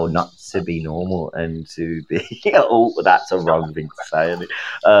about how not to be normal and to be. Oh, that's a wrong thing to say. Isn't it?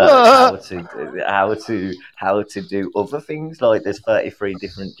 How to do other things. Like there's 33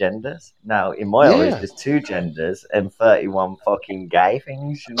 different genders. Now in my eyes, there's 2 genders and 31 fucking gay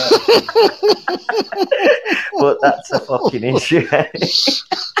things. You know, but that's a fucking issue.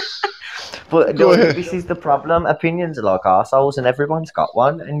 But this is the problem. Opinions are like arseholes and everyone's got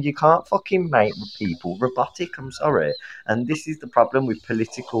one, and you can't fucking make people robotic. I'm sorry. And this is the problem with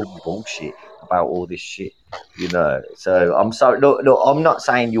political bullshit about all this shit, So I'm sorry. Look, I'm not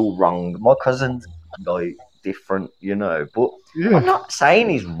saying you're wrong. My cousin's like different, but I'm not saying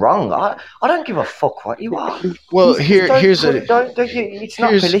he's wrong. I don't give a fuck what you are. Well, it's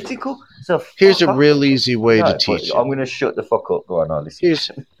not political. So here's a real easy way to teach it. I'm going to shut the fuck up. Go on, I'll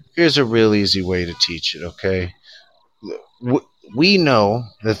listen. Here's a real easy way to teach it, okay? We know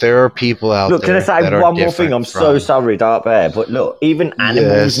that there are people out there. Look, can I say one more thing? I'm so sorry, DarkBear, but look, even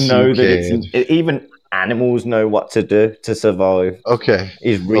animals know that even animals know what to do to survive. Okay.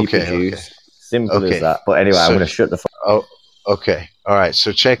 Is reproduce. Okay. Simple as that. But anyway, I'm going to shut the fuck up. Oh, okay. All right,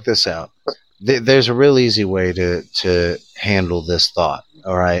 so check this out. There's a real easy way to handle this thought,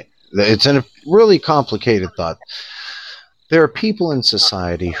 all right? It's a really complicated thought. There are people in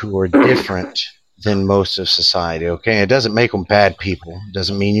society who are different than most of society, okay? It doesn't make them bad people. It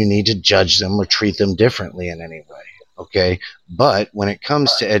doesn't mean you need to judge them or treat them differently in any way, okay? But when it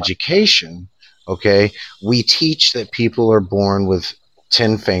comes to education, okay, we teach that people are born with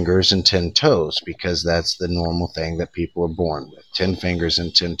 10 fingers and 10 toes because that's the normal thing that people are born with, 10 fingers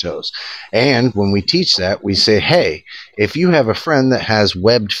and 10 toes. And when we teach that, we say, hey, if you have a friend that has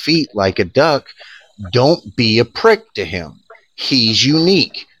webbed feet like a duck, don't be a prick to him. He's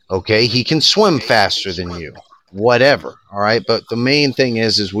unique, okay? He can swim faster than you, whatever, all right? But the main thing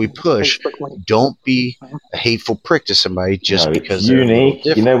is we push, don't be a hateful prick to somebody just because they're unique.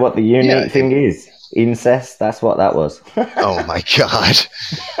 You know what the unique thing is? Incest. That's what that was. Oh, my God.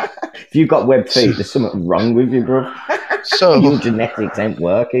 If you've got webbed feet, there's something wrong with you, bro. So your genetics ain't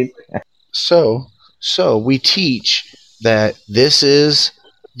working. So we teach that this is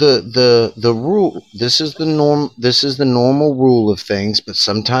the rule. This is the norm. This is the normal rule of things. But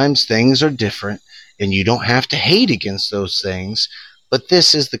sometimes things are different, and you don't have to hate against those things. But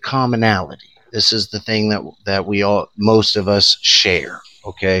this is the commonality. This is the thing that most of us share.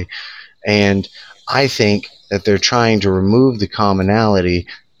 Okay, and I think that they're trying to remove the commonality.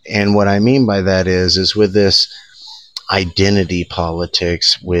 And what I mean by that is with this identity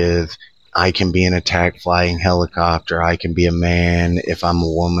politics, with I can be an attack flying helicopter, I can be a man if I'm a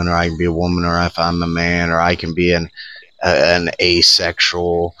woman, or I can be a woman or if I'm a man, or I can be an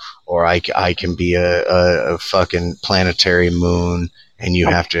asexual, or I can be a fucking planetary moon, and you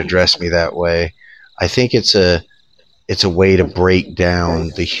have to address me that way. I think it's a way to break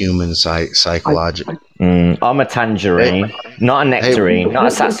down the human psychology. I'm a tangerine, not a nectarine, not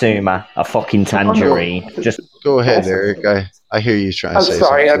a satsuma, a fucking tangerine. Just go ahead, Eric. I hear you trying to say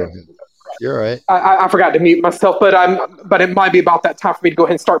sorry, something. You're all right. I forgot to mute myself, but it might be about that time for me to go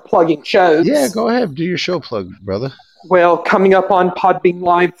ahead and start plugging shows. Yeah, go ahead. Do your show plug, brother. Well, coming up on Podbean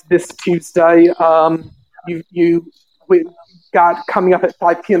Live this Tuesday, we got coming up at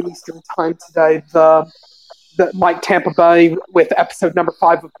 5 p.m. Eastern Time today, the Mike Tampa Bay with episode number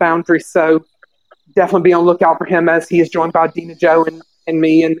 5 of Boundary. So definitely be on the lookout for him, as he is joined by Dina Joe and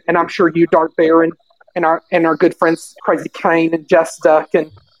me, and I'm sure you, DarkBear, and our good friends Crazy Kane and Jess Duck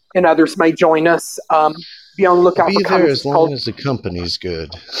and others may join us. Be on the lookout for there as long as the company's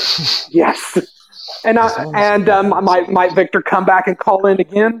good. Yes. And As long as it might Victor come back and call in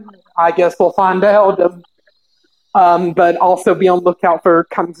again? I guess we'll find out. But also be on lookout for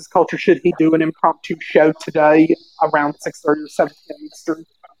Cummings' Culture should he do an impromptu show today around 6:30 or 7 p.m. Eastern.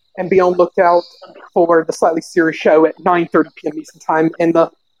 And be on lookout for the Slightly Serious show at 9:30 p.m. Eastern Time. In the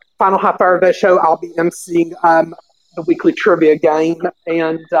final half hour of that show, I'll be emceeing the weekly trivia game.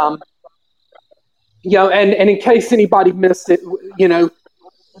 And, and in case anybody missed it,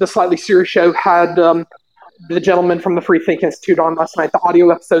 the Slightly Serious show had the gentleman from the Free Think Institute on last night. The audio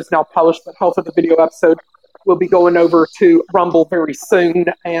episode is now published, but hopefully the video episode will be going over to Rumble very soon.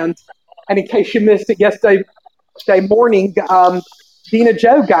 And in case you missed it yesterday morning, Dina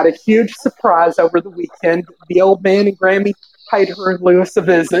Joe got a huge surprise over the weekend. The old man and Grammy paid her and Lewis a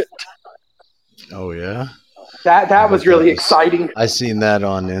visit. Oh, yeah? That was really exciting. I seen that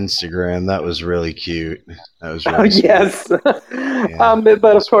on Instagram. That was really cute. That was really yes.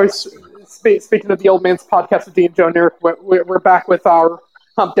 But of course, speaking of the Old Man's Podcast with Dean Joe and Eric, we're back with our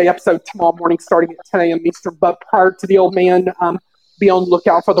Hump Day episode tomorrow morning starting at 10 a.m. Eastern. But prior to the Old Man, be on the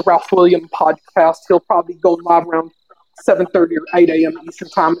lookout for the Ralph Williams podcast. He'll probably go live around 7:30 or 8 a.m. Eastern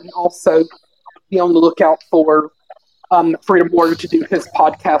Time. And also be on the lookout for Freedom Warrior to do his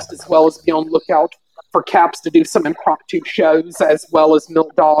podcast, as well as be on the lookout for Caps to do some impromptu shows, as well as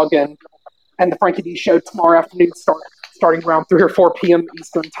Milk Dog and the Frankie D show tomorrow afternoon, starting around 3 or 4 p.m.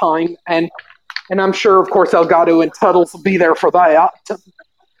 Eastern Time. And I'm sure, of course, Elgato and Tuddles will be there for that.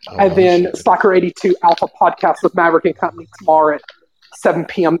 And then Slacker 82 Alpha Podcast with Maverick and Company tomorrow at 7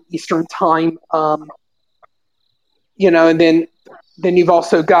 p.m. Eastern Time. And then you've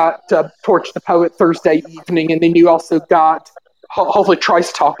also got Torch the Poet Thursday evening, and then you also got hopefully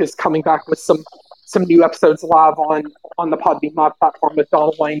Trice Talk is coming back with some new episodes live on the Podbean Live platform with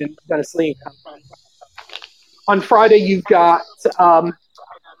Donald Wayne and Dennis Lee and company. On Friday, you've got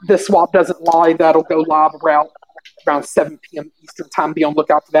This Swap Doesn't Lie. That'll go live around 7 p.m. Eastern Time. Be on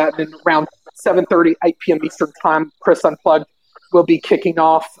lookout for that. And then around 7:30, 8 p.m. Eastern Time, Chris Unplugged will be kicking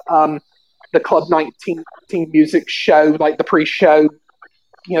off the Club 19 music show, like the pre-show,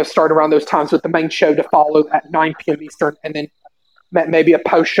 start around those times with the main show to follow at 9 p.m. Eastern, and then maybe a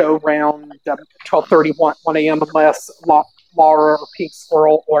post show around 12:30, 1 a.m. unless Laura or Pink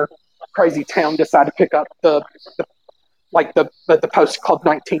Squirrel or Crazy Town decide to pick up the post Club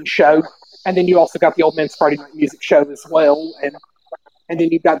 19 show. And then you also got the Old Man's Friday Night Music show as well. And then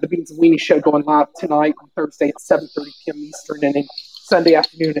you've got the Beans and Weenie show going live tonight on Thursday at 7:30 p.m. Eastern, and then Sunday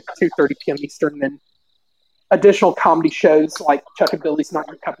afternoon at 2:30 p.m. Eastern. And then additional comedy shows like Chuck and Billy's Not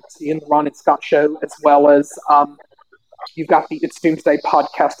Your Cup of Tea and the Ron and Scott show, as well as you've got the It's Doomsday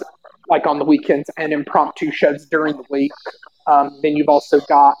podcast like on the weekends and impromptu shows during the week. Then you've also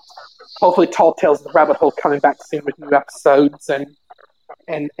got hopefully Tall Tales of the Rabbit Hole coming back soon with new episodes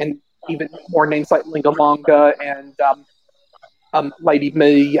and even more names like Lingalonga and Lady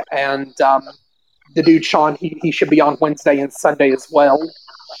Me and the dude Sean. He should be on Wednesday and Sunday as well.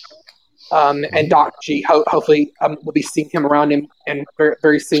 And Doc G, hopefully we'll be seeing him around and very,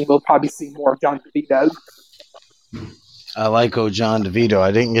 very soon we'll probably see more of John DeVito. I like John DeVito.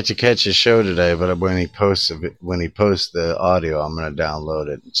 I didn't get to catch his show today, but when he posts the audio, I'm going to download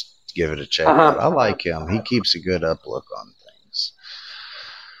it and give it a check out. I like him. He keeps a good uplook on things.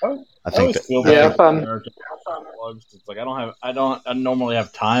 I think it's like I don't normally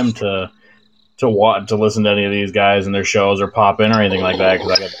have time to listen to any of these guys and their shows or pop in or anything like that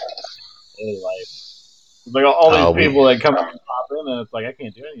because I got daily life. It's like all these people that come and pop in and it's like I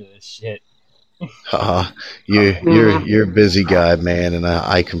can't do any of this shit. You're a busy guy, man, and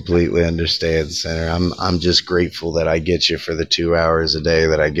I completely understand, Sinner. I'm just grateful that I get you for the 2 hours a day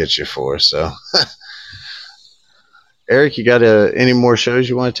that I get you for. So, Eric, you got any more shows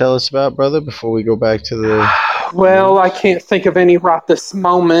you want to tell us about, brother, before we go back to the? Well, I can't think of any right this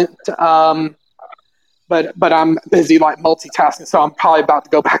moment, but I'm busy like multitasking, so I'm probably about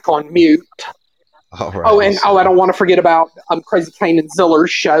to go back on mute. All right. I don't want to forget about Crazy Kane and Ziller's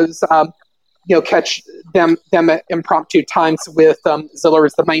shows. Catch them at impromptu times with Ziller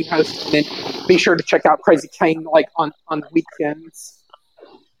as the main host, and then be sure to check out Crazy Kane like on the weekends.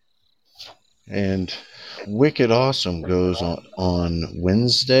 And Wicked Awesome goes on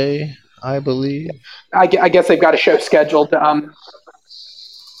Wednesday, I believe. I guess they've got a show scheduled.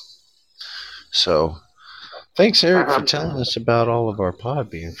 So, thanks, Eric, for telling us about all of our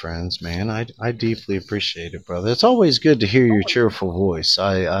Podbean friends, man. I deeply appreciate it, brother. It's always good to hear your cheerful voice.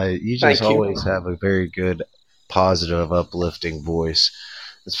 You just always have a very good, positive, uplifting voice.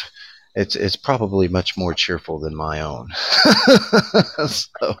 It's probably much more cheerful than my own.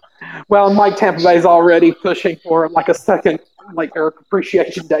 Well, Mike Tampa Bay is already pushing for like a second like Eric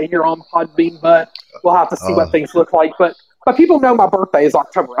Appreciation Day here on Podbean, but we'll have to see Uh, what things look like. But people know my birthday is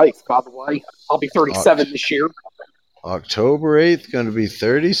October 8th, by the way. I'll be 37 Oct- this year. October 8th, going to be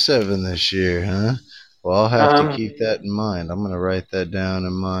 37 this year, huh? Well, I'll have to Um, keep that in mind. I'm going to write that down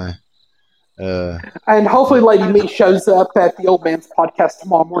in my. Uh, and hopefully, Lady Me shows up at the Old Man's podcast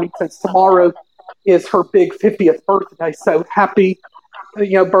tomorrow morning, since tomorrow is her big 50th birthday. So happy,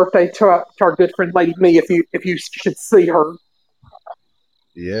 birthday to our good friend Lady Me. If you should see her.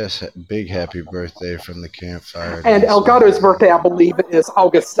 yes, big happy birthday from the campfire to And Miss Elgato's Lady. birthday, I believe, is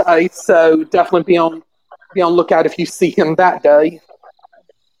August 8th. So definitely be on lookout if you see him that day.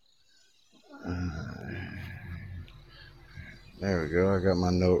 There we go. I got my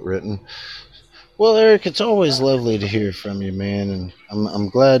note written. Well, Eric, it's always lovely to hear from you, man, and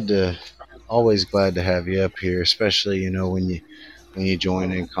I'm always glad to have you up here, especially when you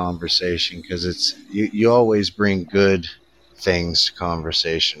join in conversation, because you always bring good things to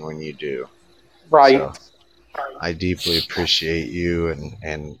conversation when you do. Right. So I deeply appreciate you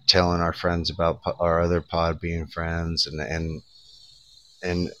and telling our friends about our other pod being friends and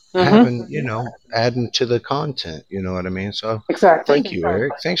Mm-hmm. having adding to the content. You know what I mean? So Exactly. thank you,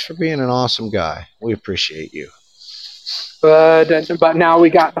 Eric. Thanks for being an awesome guy. We appreciate you. But now we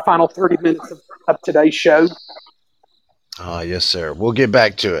got the final 30 minutes of today's show. Yes, sir. We'll get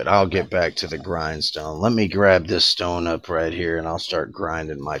back to it. I'll get back to the grindstone. Let me grab this stone up right here, and I'll start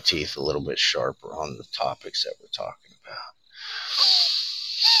grinding my teeth a little bit sharper on the topics that we're talking about.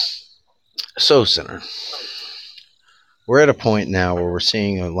 So, Sinner, we're at a point now where we're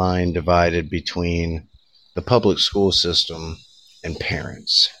seeing a line divided between the public school system and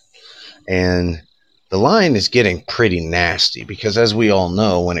parents. And the line is getting pretty nasty because, as we all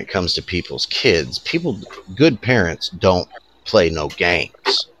know, when it comes to people's kids, good parents don't play no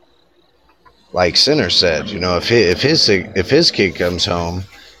games. Like Sinner said, if his kid comes home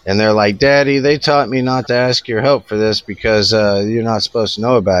and they're like, "Daddy, they taught me not to ask your help for this because you're not supposed to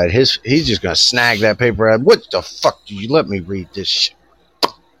know about it," he's just gonna snag that paper out. What the fuck? Did you let me read this shit?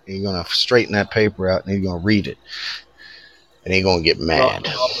 And he's gonna straighten that paper out and he's gonna read it, and he's gonna get mad.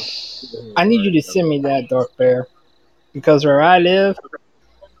 I need you to send me that, Dark Bear, because where I live,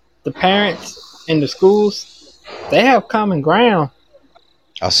 the parents and the schools, they have common ground.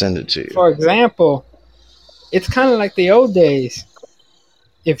 I'll send it to you. For example, it's kind of like the old days.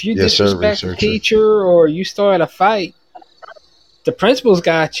 If you Yes, sir, disrespect a researcher. teacher or you start a fight, the principal's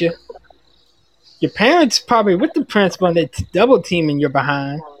got you. Your parents probably with the principal and they're double teaming your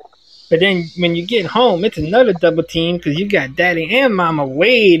behind. But then when you get home, it's another double team because you got daddy and mama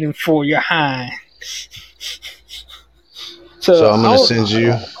waiting for your hind. So I'm gonna send you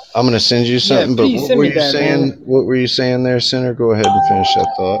Yeah, something. But please what send were me you that, saying? man. What were you saying there, Sinner? Go ahead and finish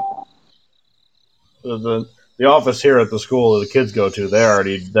that thought. The office here at the school that the kids go to,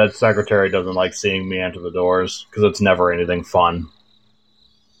 that secretary doesn't like seeing me enter the doors because it's never anything fun.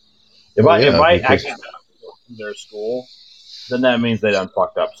 If Well, I yeah, because accidentally go to their school, then that means they done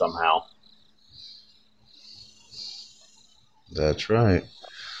fucked up somehow. that's right.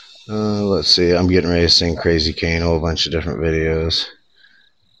 Let's see. I'm getting ready to sing Crazy Kane, a whole bunch of different videos.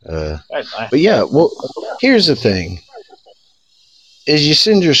 But yeah, well, here's the thing: is you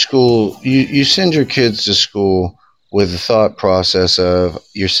send your kids to school with the thought process of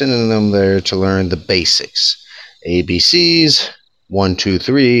you're sending them there to learn the basics, ABCs, one, two,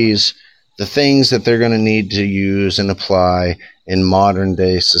 threes, the things that they're going to need to use and apply in modern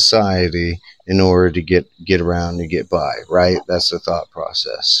day society in order to get around and get by. Right? That's the thought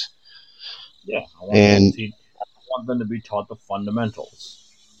process. Yeah, And I want them to be taught the fundamentals.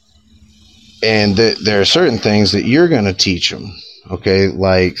 and there are certain things that you're going to teach them, okay,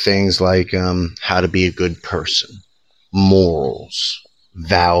 like things like how to be a good person, morals,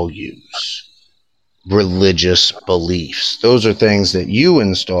 values, religious beliefs. Those are things that you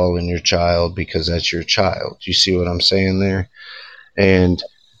install in your child because that's your child. You see what I'm saying there? And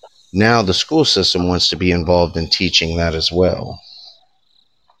now the school system wants to be involved in teaching that as well.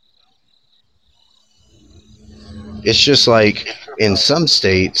 It's just like in some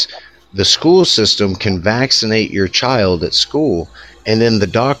states, the school system can vaccinate your child at school, and then the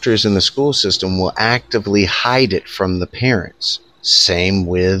doctors in the school system will actively hide it from the parents. Same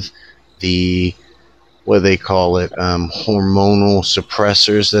with the, what they call it, hormonal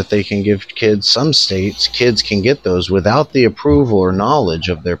suppressors that they can give kids. Some states, kids can get those without the approval or knowledge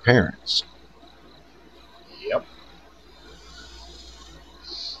of their parents. Yep.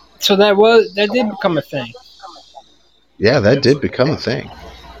 So that did become a thing. Yeah, that did become a thing.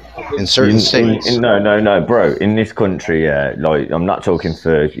 in certain states. No, bro. In this country, like I'm not talking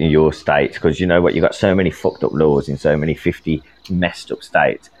for your states because you know what, you got so many fucked up laws in so many 50 messed up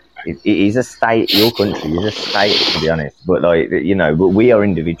states. It is a state. Your country is a state, to be honest. But like but we are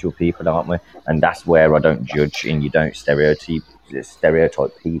individual people, aren't we? And that's where I don't judge, and you don't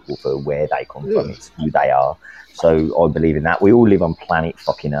stereotype people for where they come Yeah. from. It's who they are. So I believe in that. We all live on planet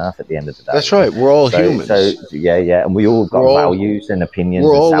fucking Earth at the end of the day, That's right. We're all So humans. yeah, and we all We're got all values and opinions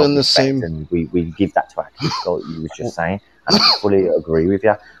we're and all in the self-respect, same. and we give that to our kids, like you was just saying. And I fully agree with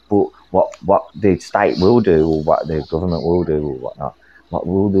you. But what the state will do, or what the government will do, or whatnot, what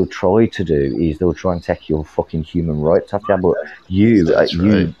will they'll try to do is they'll try and take your fucking human rights off you. But That's right.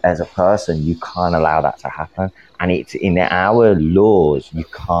 you as a person, you can't allow that to happen. And it's in our laws, you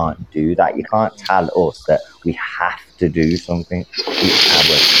can't do that. You can't tell us that we have to do something.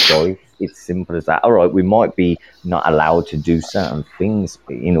 It's our choice. It's simple as that. All right, we might be not allowed to do certain things,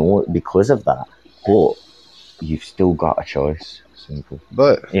 because of that, but you've still got a choice. Simple.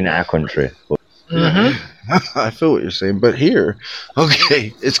 But In our country. yeah, I feel what you're saying. But here,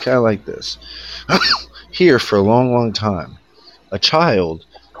 okay, it's kind of like this. Here, for a long, long time, a child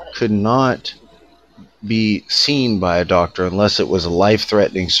could not be seen by a doctor unless it was a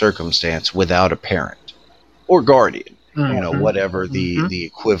life-threatening circumstance without a parent or guardian. Whatever the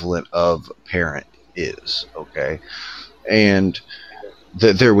equivalent of parent is. Okay, and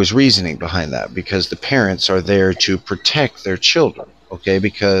there was reasoning behind that because the parents are there to protect their children. Okay,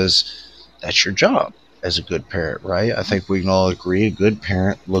 because that's your job as a good parent, right? I think we can all agree a good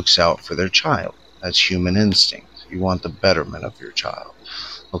parent looks out for their child. That's human instinct. You want the betterment of your child.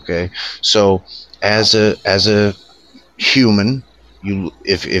 Okay, so as a human,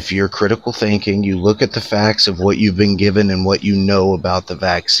 if you're critical thinking, you look at the facts of what you've been given and what you know about the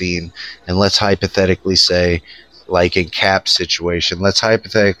vaccine, and let's hypothetically say, like in Cap's situation, let's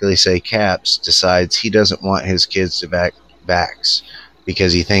hypothetically say Caps decides he doesn't want his kids to vax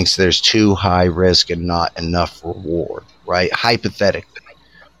because he thinks there's too high risk and not enough reward, right? Hypothetically,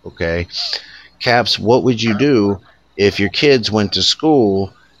 okay. Caps, what would you do if your kids went to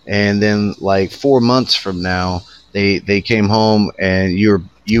school and then like 4 months from now they came home and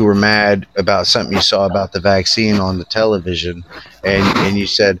you were mad about something you saw about the vaccine on the television and you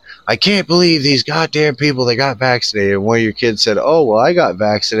said, I can't believe these goddamn people that got vaccinated, and one of your kids said, oh well, I got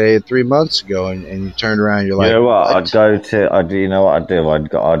vaccinated 3 months ago, and you turned around and you're You like, know what? what? I'd go to. You know what I'd do?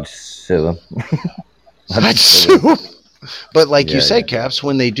 I'd sue them. I'd sue them. But like you Yeah, said, Caps,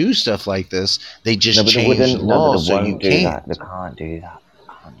 when they do stuff like this, they just No, but they change the wouldn't. No, but law they so you won't do can't. that. They can't do that.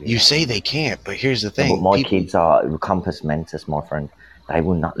 Can't do You that. say they can't, but here's the No, but thing: my people. kids are compass mentis, my friend. They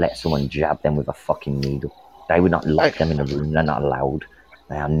will not let someone jab them with a fucking needle. They would not I, lock them in a room. They're not allowed.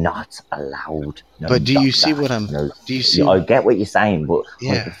 They are not allowed. No but do you see doctor. what I'm? No. Do you see? I get what you're saying, but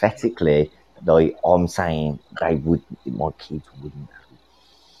Yeah, hypothetically, like I'm saying, they would. My kids wouldn't.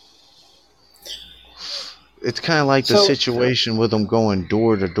 it's kind of like the So, situation with them going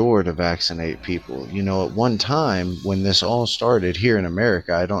door to door to vaccinate people. At one time when this all started here in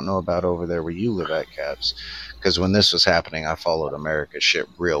America, I don't know about over there where you live at, Caps, because when this was happening, I followed America's shit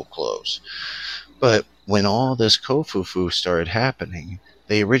real close. But when all this kofufu started happening,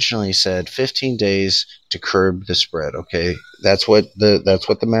 they originally said 15 days to curb the spread. Okay, that's what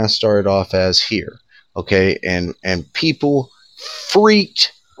the mask started off as here. Okay, and people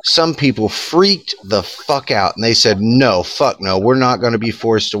freaked. Some people freaked the fuck out, and they said, "No, fuck no, we're not going to be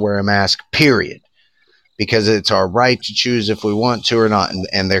forced to wear a mask. Period." Because it's our right to choose if we want to or not.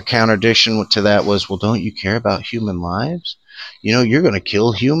 And their contradiction to that was, well, don't you care about human lives? You're going to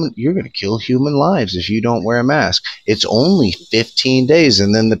kill human lives if you don't wear a mask. It's only 15 days.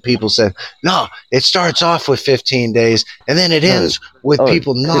 And then the people said, no, it starts off with 15 days and then it No. ends with Oh,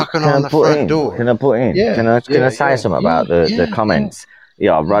 people knocking can on I the put front in? door. Can I put in? Yeah, Can I yeah, say yeah, something yeah, about the yeah, yeah, comments?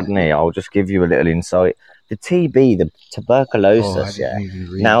 Yeah, yeah. Rodney, I'll just give you a little insight. The TB, the Oh, I tuberculosis, didn't yeah. even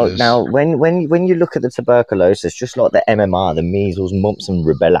read Now, this. when you look at the tuberculosis, just like the MMR, the measles, mumps, and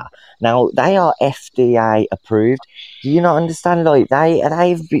rubella, now they are FDA approved. Do you not understand? Like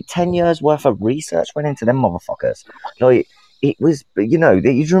they've 10 years worth of research went into them motherfuckers. Like it was,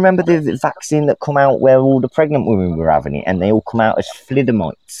 you remember the vaccine that come out where all the pregnant women were having it, and they all come out as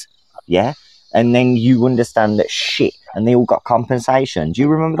thalidomites, yeah. And then you understand that shit, and they all got compensation. Do you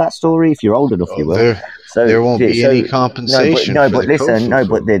remember that story? If you're old enough, you Oh, will. So, there won't be any so no, but compensation no, for but the listen, no,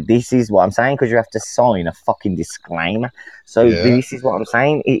 but kofufu. this is what I'm saying because you have to sign a fucking disclaimer. So Yeah. this is what I'm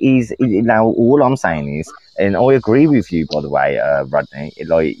saying. Now all I'm saying is, and I agree with you by the way, Rodney.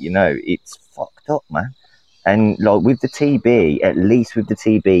 It's fucked up, man. And like with the TB, at least with the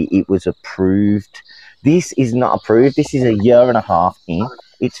TB, it was approved. This is not approved. This is a year and a half in.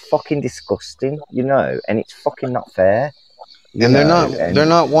 It's fucking disgusting, you know, and it's fucking not fair. And they're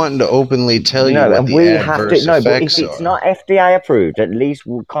not wanting to openly tell you No, what and the we have to adverse but if effects it's are. not FDA approved, at least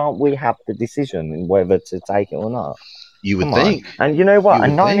can't we have the decision in whether to take it or not? You would Come on. think. And you know what? You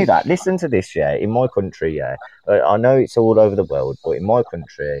And would not only think. that, listen to this, yeah. In my country, yeah, I know it's all over the world, but in my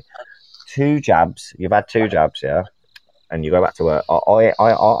country, 2 jabs. You've had 2 jabs, yeah, and you go back to work. I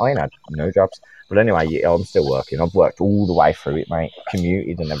ain't had no jobs, but anyway, I'm still working. I've worked all the way through it, mate.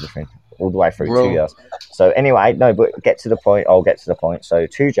 Commuted and everything, all the way through 2 Bro, years. So anyway, no, but get to the point. I'll get to the point. So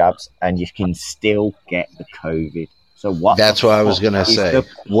 2 jabs, and you can still get the COVID. So what the that's what I was fuck gonna is say. the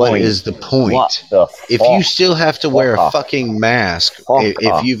What point? is the What point? the If you fuck? still have to wear Fuck a off. fucking mask Fuck if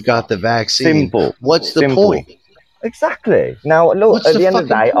off. you've got the vaccine, Simple. what's the Simple. point? Exactly. Now, look, What's at the the end of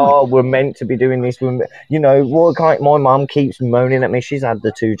the fucking day, point? we're meant to be doing this. You know, my mum keeps moaning at me. She's had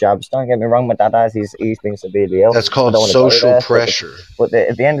the 2 jabs. Don't get me wrong, my dad has. He's been severely ill. That's I called don't want to go social there. pressure. At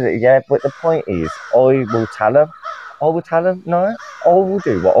the end of it, yeah. But the point is, I will tell him. No, I will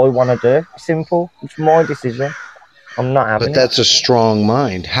do what I want to do. Simple. It's my decision. I'm not But having it. that's a strong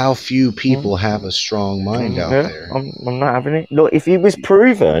mind. How few people have a strong mind out Yeah, there? I'm not having it. Look, if it was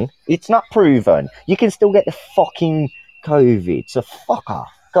proven, it's not proven. You can still get the fucking COVID. So fuck off.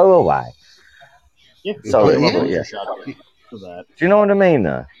 Go away. Yeah, Sorry, talking about but booster yeah. shots for that. Do you know what I mean,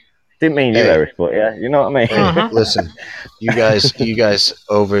 though? Didn't mean you, Hey, Eric, but yeah, you know what I hey, mean. listen, you guys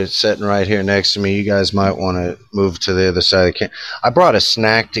over sitting right here next to me, you guys might want to move to the other side of the camp. I brought a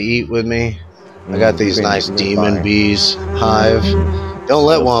snack to eat with me. I got these nice You've been demon fine. bees hive. Don't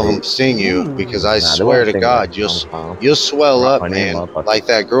let You'll one of see. them sting you, because I Nah, they swear won't to sting me. God, I'm calm. you'll swell Got up, honey in man, my pocket. like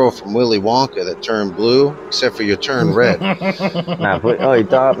that girl from Willy Wonka that turned blue, except for you turned red. Nah, but oh,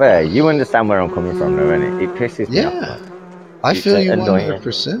 Dark you understand where I'm coming from, though, innit? It pisses me off, Yeah, man. I It's feel you annoying.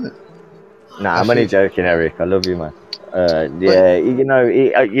 100%. Nah, I I'm only feel, joking, Eric. I love you, man. but Yeah,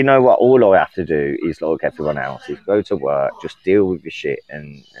 you know what? All I have to do is like everyone else is go to work, just deal with your shit,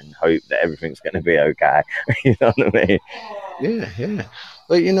 and hope that everything's going to be okay. You know what I mean? yeah.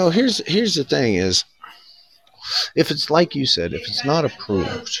 But here's the thing: is if it's like you said, if it's not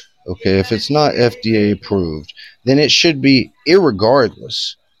approved, okay, if it's not FDA approved, then it should be,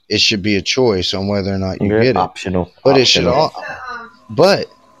 irregardless, it should be a choice on whether or not you Yeah, get it. optional, But it should optional. all, but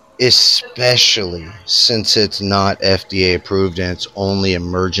especially since it's not FDA approved and it's only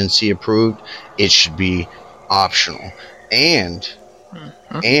emergency approved, it should be optional. And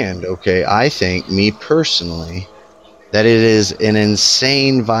okay, I think, me personally, that it is an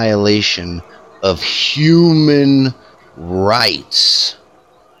insane violation of human rights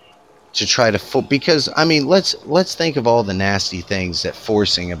to try to because I mean, let's think of all the nasty things that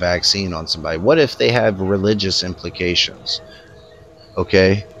forcing a vaccine on somebody. What if they have religious implications?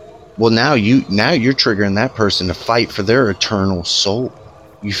 Okay, well, now you're triggering that person to fight for their eternal soul.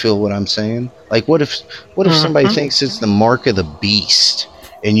 You feel what I'm saying? Like, what if somebody thinks it's the mark of the beast,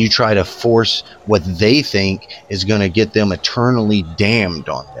 and you try to force what they think is going to get them eternally damned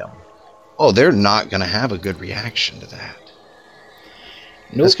on them? Oh, they're not going to have a good reaction to that.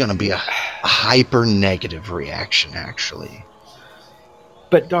 That's Nope. going to be a hyper negative reaction, actually.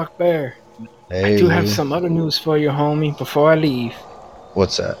 But Dark Bear, I Hey, do have Lou. some other news for you, homie. Before I leave,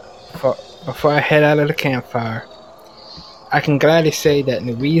 What's that? before I head out of the campfire, I can gladly say that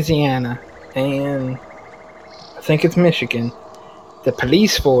in Louisiana and I think it's Michigan, the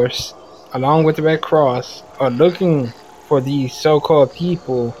police force, along with the Red Cross, are looking for these so-called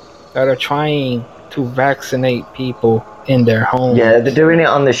people that are trying to vaccinate people in their Yeah, they're homes. doing it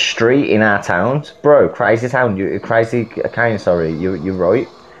on the street in our towns, bro. Crazy town, crazy kind. Sorry, you're right.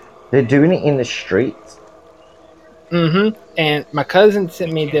 They're doing it in the streets. And my cousin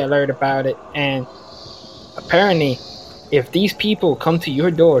sent me the alert about it, and apparently, if these people come to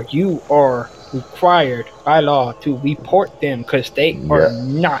your door, you are required by law to report them because they are Yeah,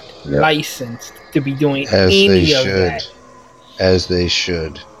 not yeah. licensed to be doing As they any of should. that. As they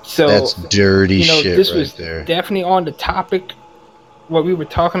should. That's So, dirty shit this right was there. definitely on the topic what we were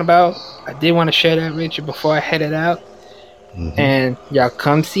talking about. I did want to share that with you before I headed out. And y'all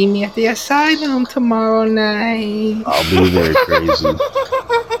come see me at the asylum tomorrow night. I'll be there, crazy.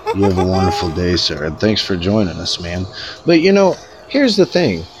 You have a wonderful day, sir, and thanks for joining us, man. But here's the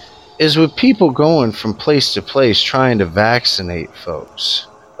thing: is with people going from place to place trying to vaccinate folks.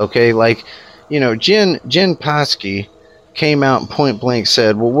 Okay, like Jen Psaki came out and point blank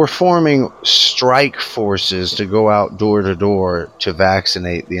said, "Well, we're forming strike forces to go out door to door to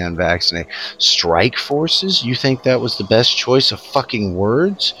vaccinate the unvaccinated." Strike forces? You think that was the best choice of fucking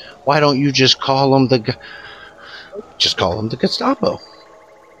words? Why don't you just call them the Gestapo?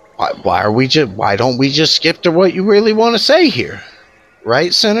 Why don't we just skip to what you really want to say here?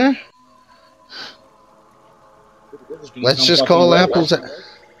 Right, Sinner? Let's just fucking call with apples. us.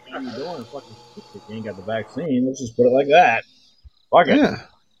 You doing fucking if you ain't got the vaccine. Let's just put it like that. Fuck it. Yeah.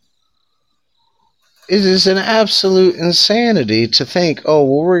 It is an absolute insanity to think, oh,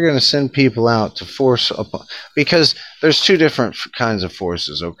 well, we're going to send people out to force upon, because there's two different kinds of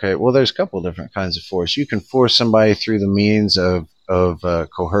forces. Okay, well, there's a couple different kinds of force. You can force somebody through the means of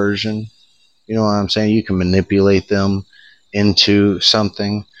coercion. You know what I'm saying? You can manipulate them into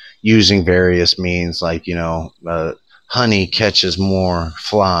something using various means, like honey catches more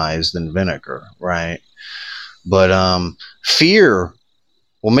flies than vinegar, right? But fear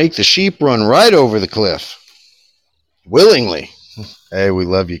will make the sheep run right over the cliff willingly. Hey, we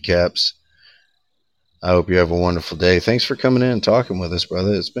love you, Caps. I hope you have a wonderful day. Thanks for coming in and talking with us,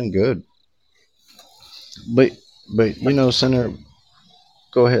 brother. It's been good. But Senator,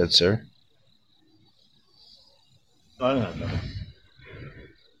 go ahead, sir. I don't know.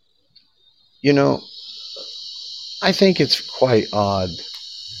 You know, I think it's quite odd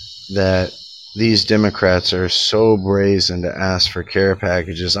that these Democrats are so brazen to ask for care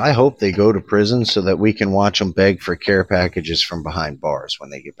packages. I hope they go to prison so that we can watch them beg for care packages from behind bars when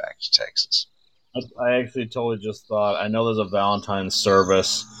they get back to Texas. I actually totally just thought, I know there's a Valentine's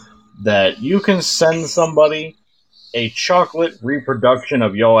service that you can send somebody a chocolate reproduction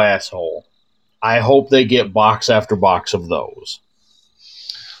of your asshole. I hope they get box after box of those.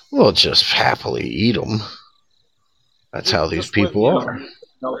 We'll just happily eat them. That's how these people are.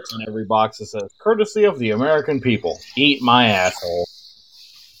 Notes on every box that says, courtesy of the American people, eat my asshole.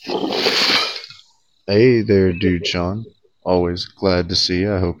 Hey there, dude Sean. Always glad to see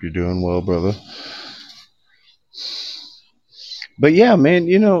you. I hope you're doing well, brother. But yeah, man,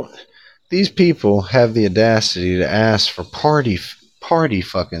 these people have the audacity to ask for party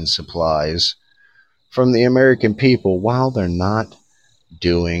fucking supplies from the American people while they're not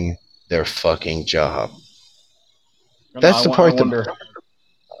doing their fucking job. That's the part I wonder,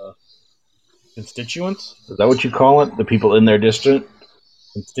 constituents? Is that what you call it? The people in their district?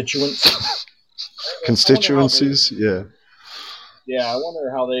 Constituents? constituencies. Yeah. Yeah, I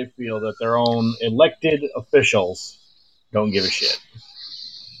wonder how they feel that their own elected officials don't give a shit.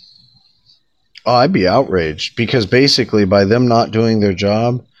 Oh, I'd be outraged because basically by them not doing their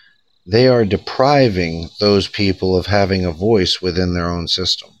job, they are depriving those people of having a voice within their own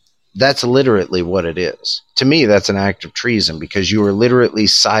system. That's literally what it is. To me, that's an act of treason because you are literally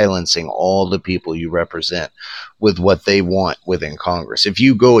silencing all the people you represent with what they want within Congress. If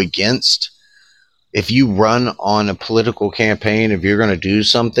you run on a political campaign, if you're going to do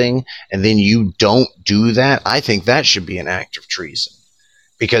something and then you don't do that, I think that should be an act of treason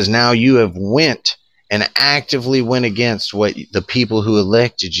because now you have went and actively went against what the people who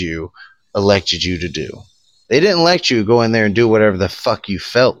elected you to do. They didn't elect you to go in there and do whatever the fuck you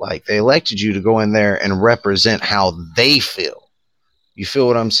felt like. They elected you to go in there and represent how they feel. You feel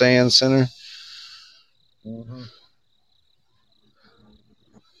what I'm saying, Senator? Mm-hmm.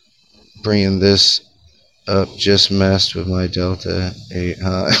 Bringing this up just messed with my Delta 8,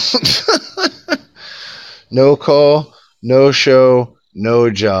 huh? No call, no show, no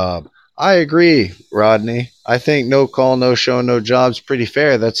job. I agree, Rodney. I think no call, no show, no job's pretty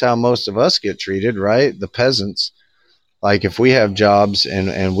fair. That's how most of us get treated, right? The peasants. Like if we have jobs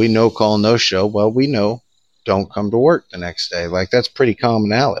and we no call, no show, well, we know don't come to work the next day. Like that's pretty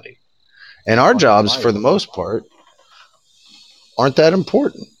commonality. And our jobs, for the most part, aren't that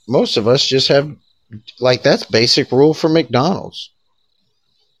important. Most of us just have, like, that's basic rule for McDonald's.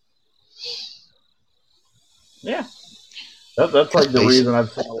 Yeah. That's like the reason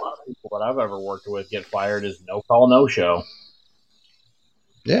I've seen a lot of people that I've ever worked with get fired is no call, no show.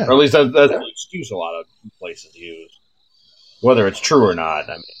 Yeah. Or at least that's the excuse a lot of places use. Whether it's true or not,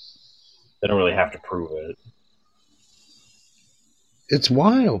 I mean, they don't really have to prove it. It's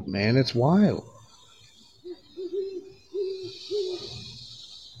wild, man. It's wild.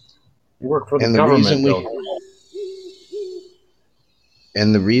 You work for the government,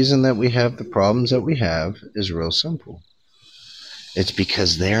 and the reason that we have the problems that we have is real simple. It's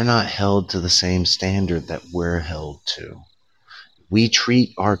because they're not held to the same standard that we're held to. We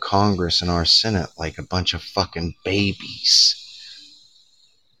treat our Congress and our Senate like a bunch of fucking babies.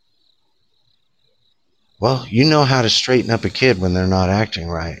 Well, you know how to straighten up a kid when they're not acting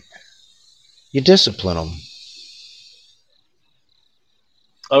right. You discipline them.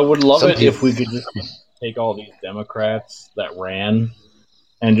 I would love it if we could just take all these Democrats that ran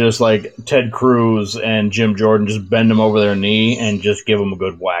and just like Ted Cruz and Jim Jordan just bend them over their knee and just give them a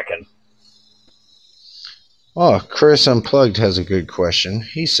good whacking. Oh, Chris Unplugged has a good question.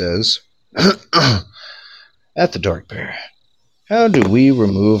 He says, at the Dark Bear, How do we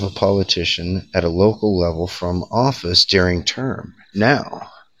remove a politician at a local level from office during term? Now,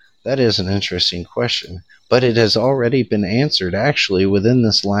 that is an interesting question, but it has already been answered actually within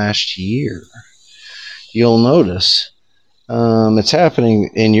this last year. You'll notice it's happening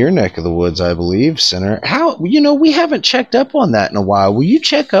in your neck of the woods, I believe, Sinner. How, we haven't checked up on that in a while. Will you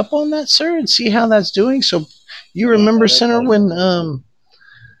check up on that, sir, and see how that's doing? So, you remember, Sinner, when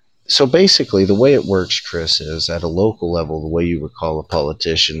so basically, the way it works, Chris, is at a local level, the way you recall a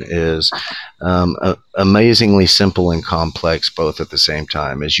politician is amazingly simple and complex both at the same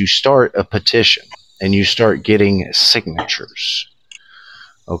time. As you start a petition and you start getting signatures,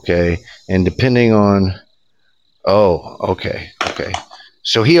 okay, and depending on, okay.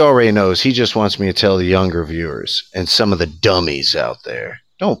 So he already knows. He just wants me to tell the younger viewers and some of the dummies out there,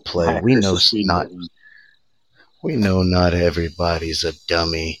 don't play. We know not everybody's a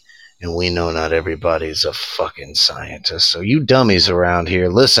dummy, and we know not everybody's a fucking scientist. So you dummies around here,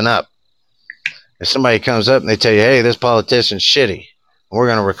 listen up. If somebody comes up and they tell you, hey, this politician's shitty, and we're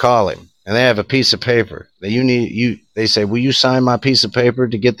going to recall him, and they have a piece of paper that they say, will you sign my piece of paper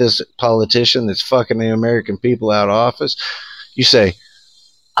to get this politician that's fucking the American people out of office? You say,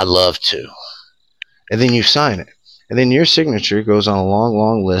 I'd love to. And then you sign it. And then your signature goes on a long,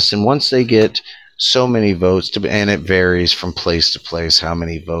 long list. And once they get so many votes, and it varies from place to place how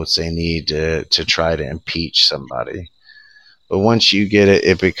many votes they need to try to impeach somebody. But once you get it,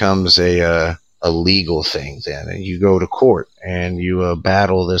 it becomes a legal thing then. And you go to court and you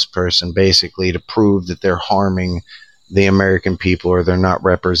battle this person basically to prove that they're harming the American people or they're not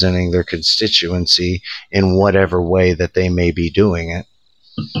representing their constituency in whatever way that they may be doing it.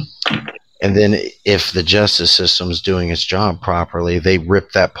 And then if the justice system is doing its job properly, they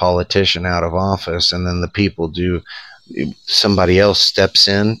rip that politician out of office, and then the people do, somebody else steps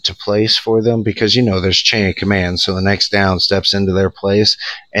into place for them because, there's chain of command. So the next down steps into their place,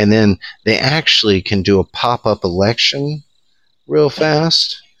 and then they actually can do a pop-up election real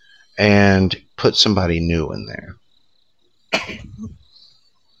fast and put somebody new in there.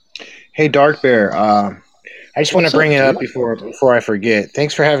 Hey, DarkBear, I just want to bring it up before I forget.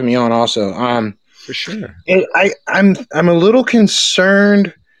 Thanks for having me on. Also, for sure. I'm a little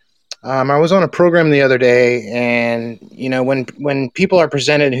concerned. I was on a program the other day, and when people are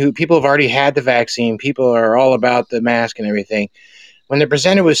presented, who people have already had the vaccine, people are all about the mask and everything. When they're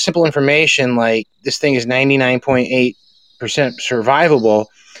presented with simple information like this thing is 99.8% survivable,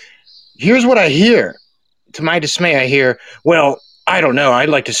 here's what I hear. To my dismay, I hear, well, I don't know. I'd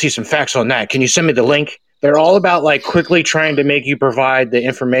like to see some facts on that. Can you send me the link? They're all about quickly trying to make you provide the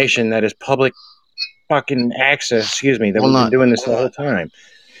information that is public fucking access. Excuse me, that we've been doing this the whole time.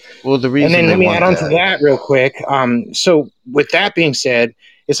 Well, the reason. And then let me add on to that real quick. So with that being said,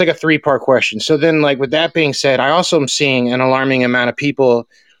 it's like a 3-part question. So then, with that being said, I also am seeing an alarming amount of people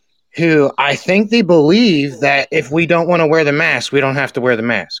who I think they believe that if we don't want to wear the mask, we don't have to wear the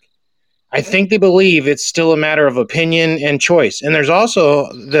mask. I think they believe it's still a matter of opinion and choice. And there's also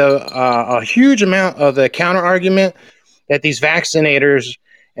a huge amount of the counter argument that these vaccinators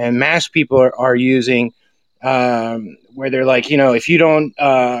and mask people are using, where they're like, if you don't,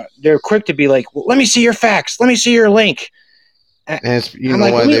 they're quick to be like, well, let me see your facts. Let me see your link. And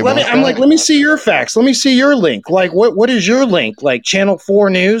let me see your facts. Let me see your link. What is your link? Channel 4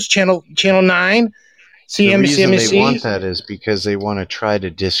 News, Channel 9? The reason they want that is because they want to try to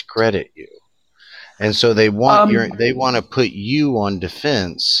discredit you, and so they want they want to put you on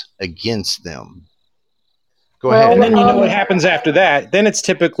defense against them. Go ahead. And then what happens after that? Then it's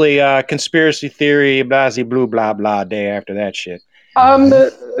typically conspiracy theory, blah blah blah day after that shit.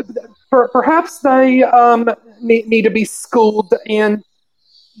 Perhaps they need to be schooled, and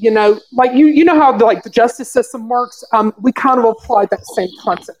you know how the justice system works. We kind of apply that same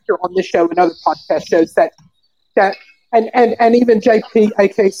concept here on this show and other podcast shows that and even JP,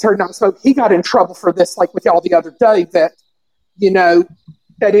 aka Sir Not Smoke, he got in trouble for this, with y'all the other day. That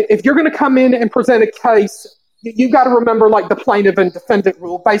that if you're going to come in and present a case, you've got to remember the plaintiff and defendant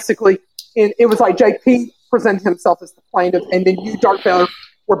rule. Basically, and it was JP presented himself as the plaintiff, and then you, DarkBear,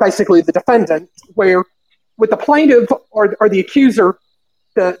 were basically the defendant. Where with the plaintiff or the accuser,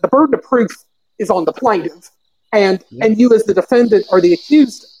 the burden of proof is on the plaintiff, and you as the defendant or the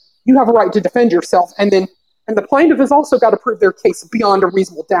accused, you have a right to defend yourself, and the plaintiff has also got to prove their case beyond a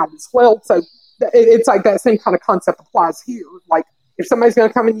reasonable doubt as well. So it's that same kind of concept applies here. If somebody's going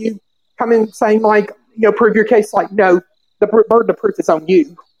to come in saying prove your case, no, the burden of proof is on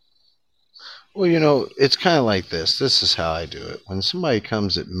you. Well, it's kind of like this. This is how I do it. When somebody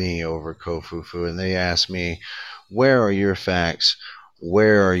comes at me over Kofufu and they ask me, where are your facts?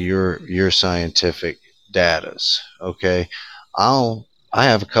 Where are your scientific datas? Okay. I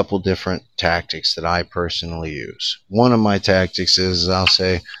have a couple different tactics that I personally use. One of my tactics is I'll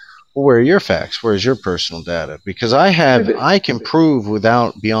say, well, where are your facts? Where's your personal data? Because I can prove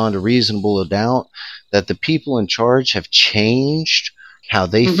without beyond a reasonable doubt that the people in charge have changed how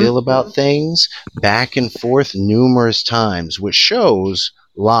they feel about things back and forth numerous times, which shows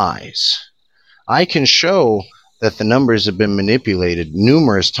lies. I can show that the numbers have been manipulated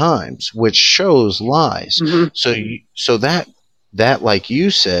numerous times, which shows lies. So that like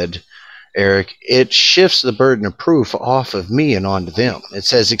you said, Eric, it shifts the burden of proof off of me and onto them. It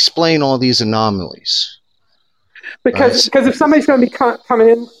says explain all these anomalies. Because Right? if somebody's going to be coming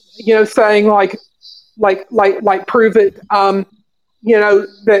in, saying like prove it, that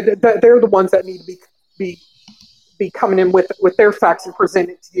they're the ones that need to be coming in with their facts and present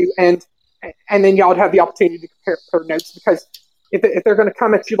it to you, and then y'all would have the opportunity to compare notes. Because if they're going to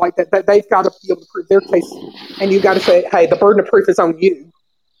come at you like that, they've got to be able to prove their case, and you've got to say, hey, the burden of proof is on you.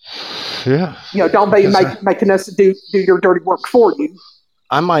 Yeah. Don't be making us do your dirty work for you.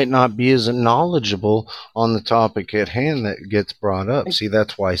 I might not be as knowledgeable on the topic at hand that gets brought up. See,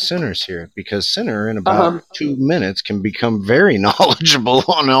 that's why Sinner's here, because Sinner in about 2 minutes can become very knowledgeable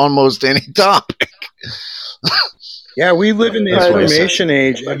on almost any topic. Yeah, we live in the information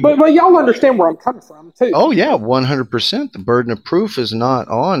age. But y'all understand where I'm coming from, too. Oh, yeah, 100%. The burden of proof is not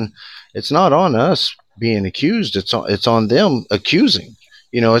on, it's not on us being accused. It's on them accusing.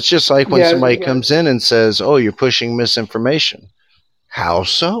 It's just like when somebody comes in and says, oh, you're pushing misinformation. How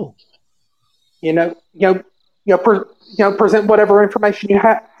so? Present whatever information you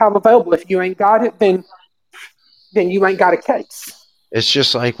have available. If you ain't got it, then you ain't got a case. It's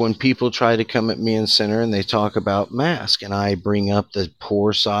just like when people try to come at me in Center and they talk about mask, and I bring up the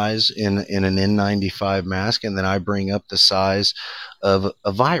pore size in an N95 mask, and then I bring up the size of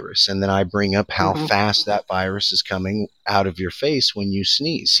a virus, and then I bring up how fast that virus is coming out of your face when you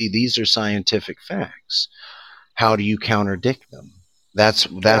sneeze. See, these are scientific facts. How do you contradict them? That's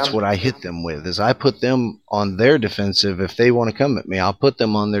what I hit them with, is I put them on their defensive. If they want to come at me, I'll put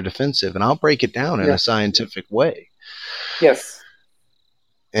them on their defensive, and I'll break it down in a scientific way. Yes.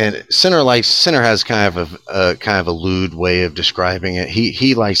 And Sinner has kind of a lewd way of describing it.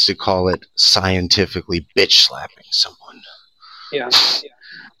 He likes to call it scientifically bitch slapping someone. Yeah.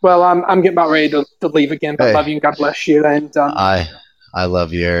 Well, I'm getting about ready to leave again, but love you and God bless you. And I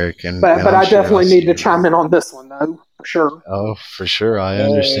love you, Eric. But I definitely need to chime in on this one, though, for sure. Oh, for sure. I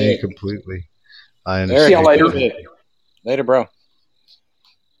understand completely. I understand. See you later. Later, bro.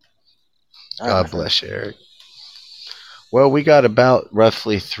 God bless you, Eric. Well, we got about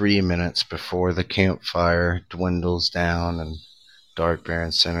roughly 3 minutes before the campfire dwindles down and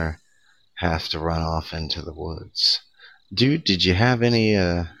DarkBear Sinner have to run off into the woods. Dude, did you have any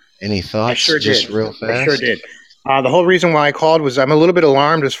thoughts? I sure just did. Real fast? I sure did. The whole reason why I called was I'm a little bit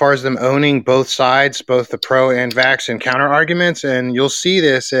alarmed as far as them owning both sides, both the pro and vax and counter arguments. And you'll see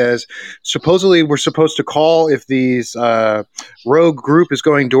this as supposedly we're supposed to call if these rogue group is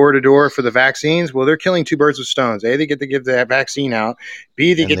going door to door for the vaccines. Well, they're killing two birds with stones. A, they get to give that vaccine out.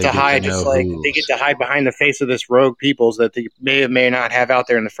 B, they get to hide they get to hide behind the face of this rogue peoples that they may or may not have out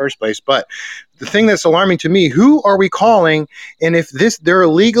there in the first place. But the thing that's alarming to me, who are we calling? And if they're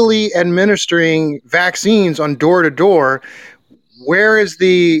illegally administering vaccines on door to door, where is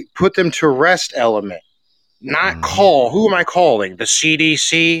the put them to rest element? Not call. Who am I calling? The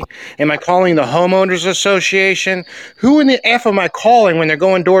CDC? Am I calling the homeowners association? Who in the F am I calling when they're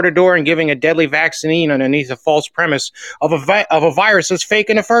going door to door and giving a deadly vaccine underneath a false premise of a virus that's fake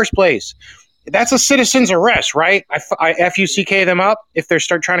in the first place? That's a citizen's arrest, right? I FUCK them up if they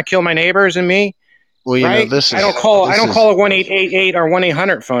start trying to kill my neighbors and me. Well, right? I don't call a 1-888 or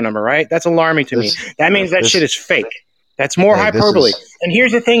 1-800 phone number, right? That's alarming to me. That means that shit is fake. That's more hyperbole. And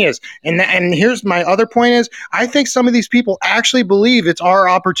here's the thing is, and here's my other point is, I think some of these people actually believe it's our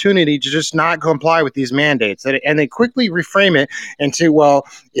opportunity to just not comply with these mandates. And they quickly reframe it into, well,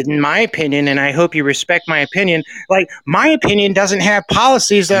 in my opinion, and I hope you respect my opinion, like my opinion doesn't have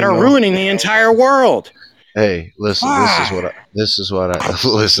policies that are ruining the entire world. Hey, listen, this is what I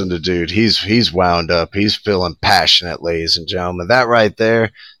listen to, dude. He's wound up. He's feeling passionate, ladies and gentlemen. That right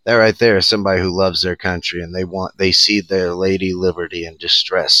there is somebody who loves their country, and they see their lady liberty in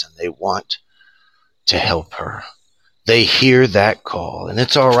distress, and they want to help her. They hear that call, and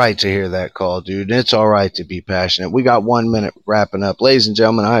it's all right to hear that call, dude. And it's all right to be passionate. We got 1 minute wrapping up. Ladies and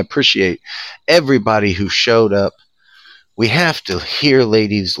gentlemen, I appreciate everybody who showed up. We have to hear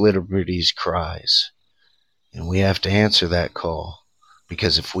ladies' liberty's cries. And we have to answer that call,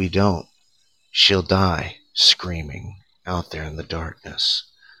 because if we don't, she'll die screaming out there in the darkness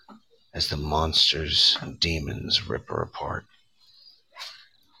as the monsters and demons rip her apart.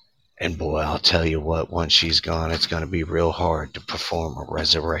 And boy, I'll tell you what, once she's gone, it's going to be real hard to perform a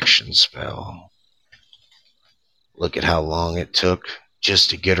resurrection spell. Look at how long it took just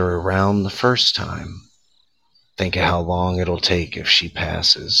to get her around the first time. Think of how long it'll take if she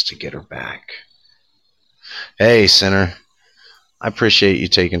passes to get her back. Hey, Sinner. I appreciate you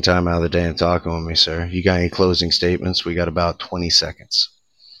taking time out of the day and talking with me, sir. You got any closing statements? We got about 20 seconds.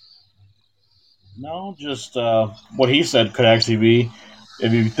 No, just what he said could actually be,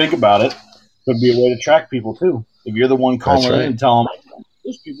 if you think about it, could be a way to track people too. If you're the one That's calling in right. and telling them,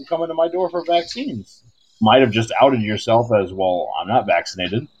 there's people coming to my door for vaccines, might have just outed yourself as, well, I'm not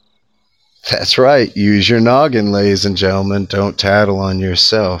vaccinated. That's right. Use your noggin, ladies and gentlemen. Don't tattle on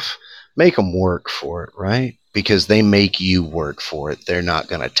yourself. Make them work for it, right? Because they make you work for it. They're not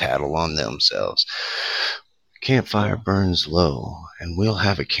going to tattle on themselves. Campfire burns low, and we'll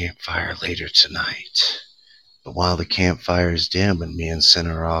have a campfire later tonight. But while the campfire's dim and me and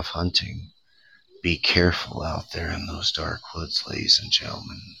Sinner are off hunting, be careful out there in those dark woods, ladies and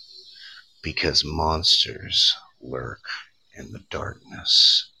gentlemen, because monsters lurk in the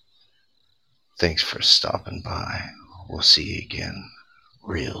darkness. Thanks for stopping by. We'll see you again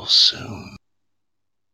real soon.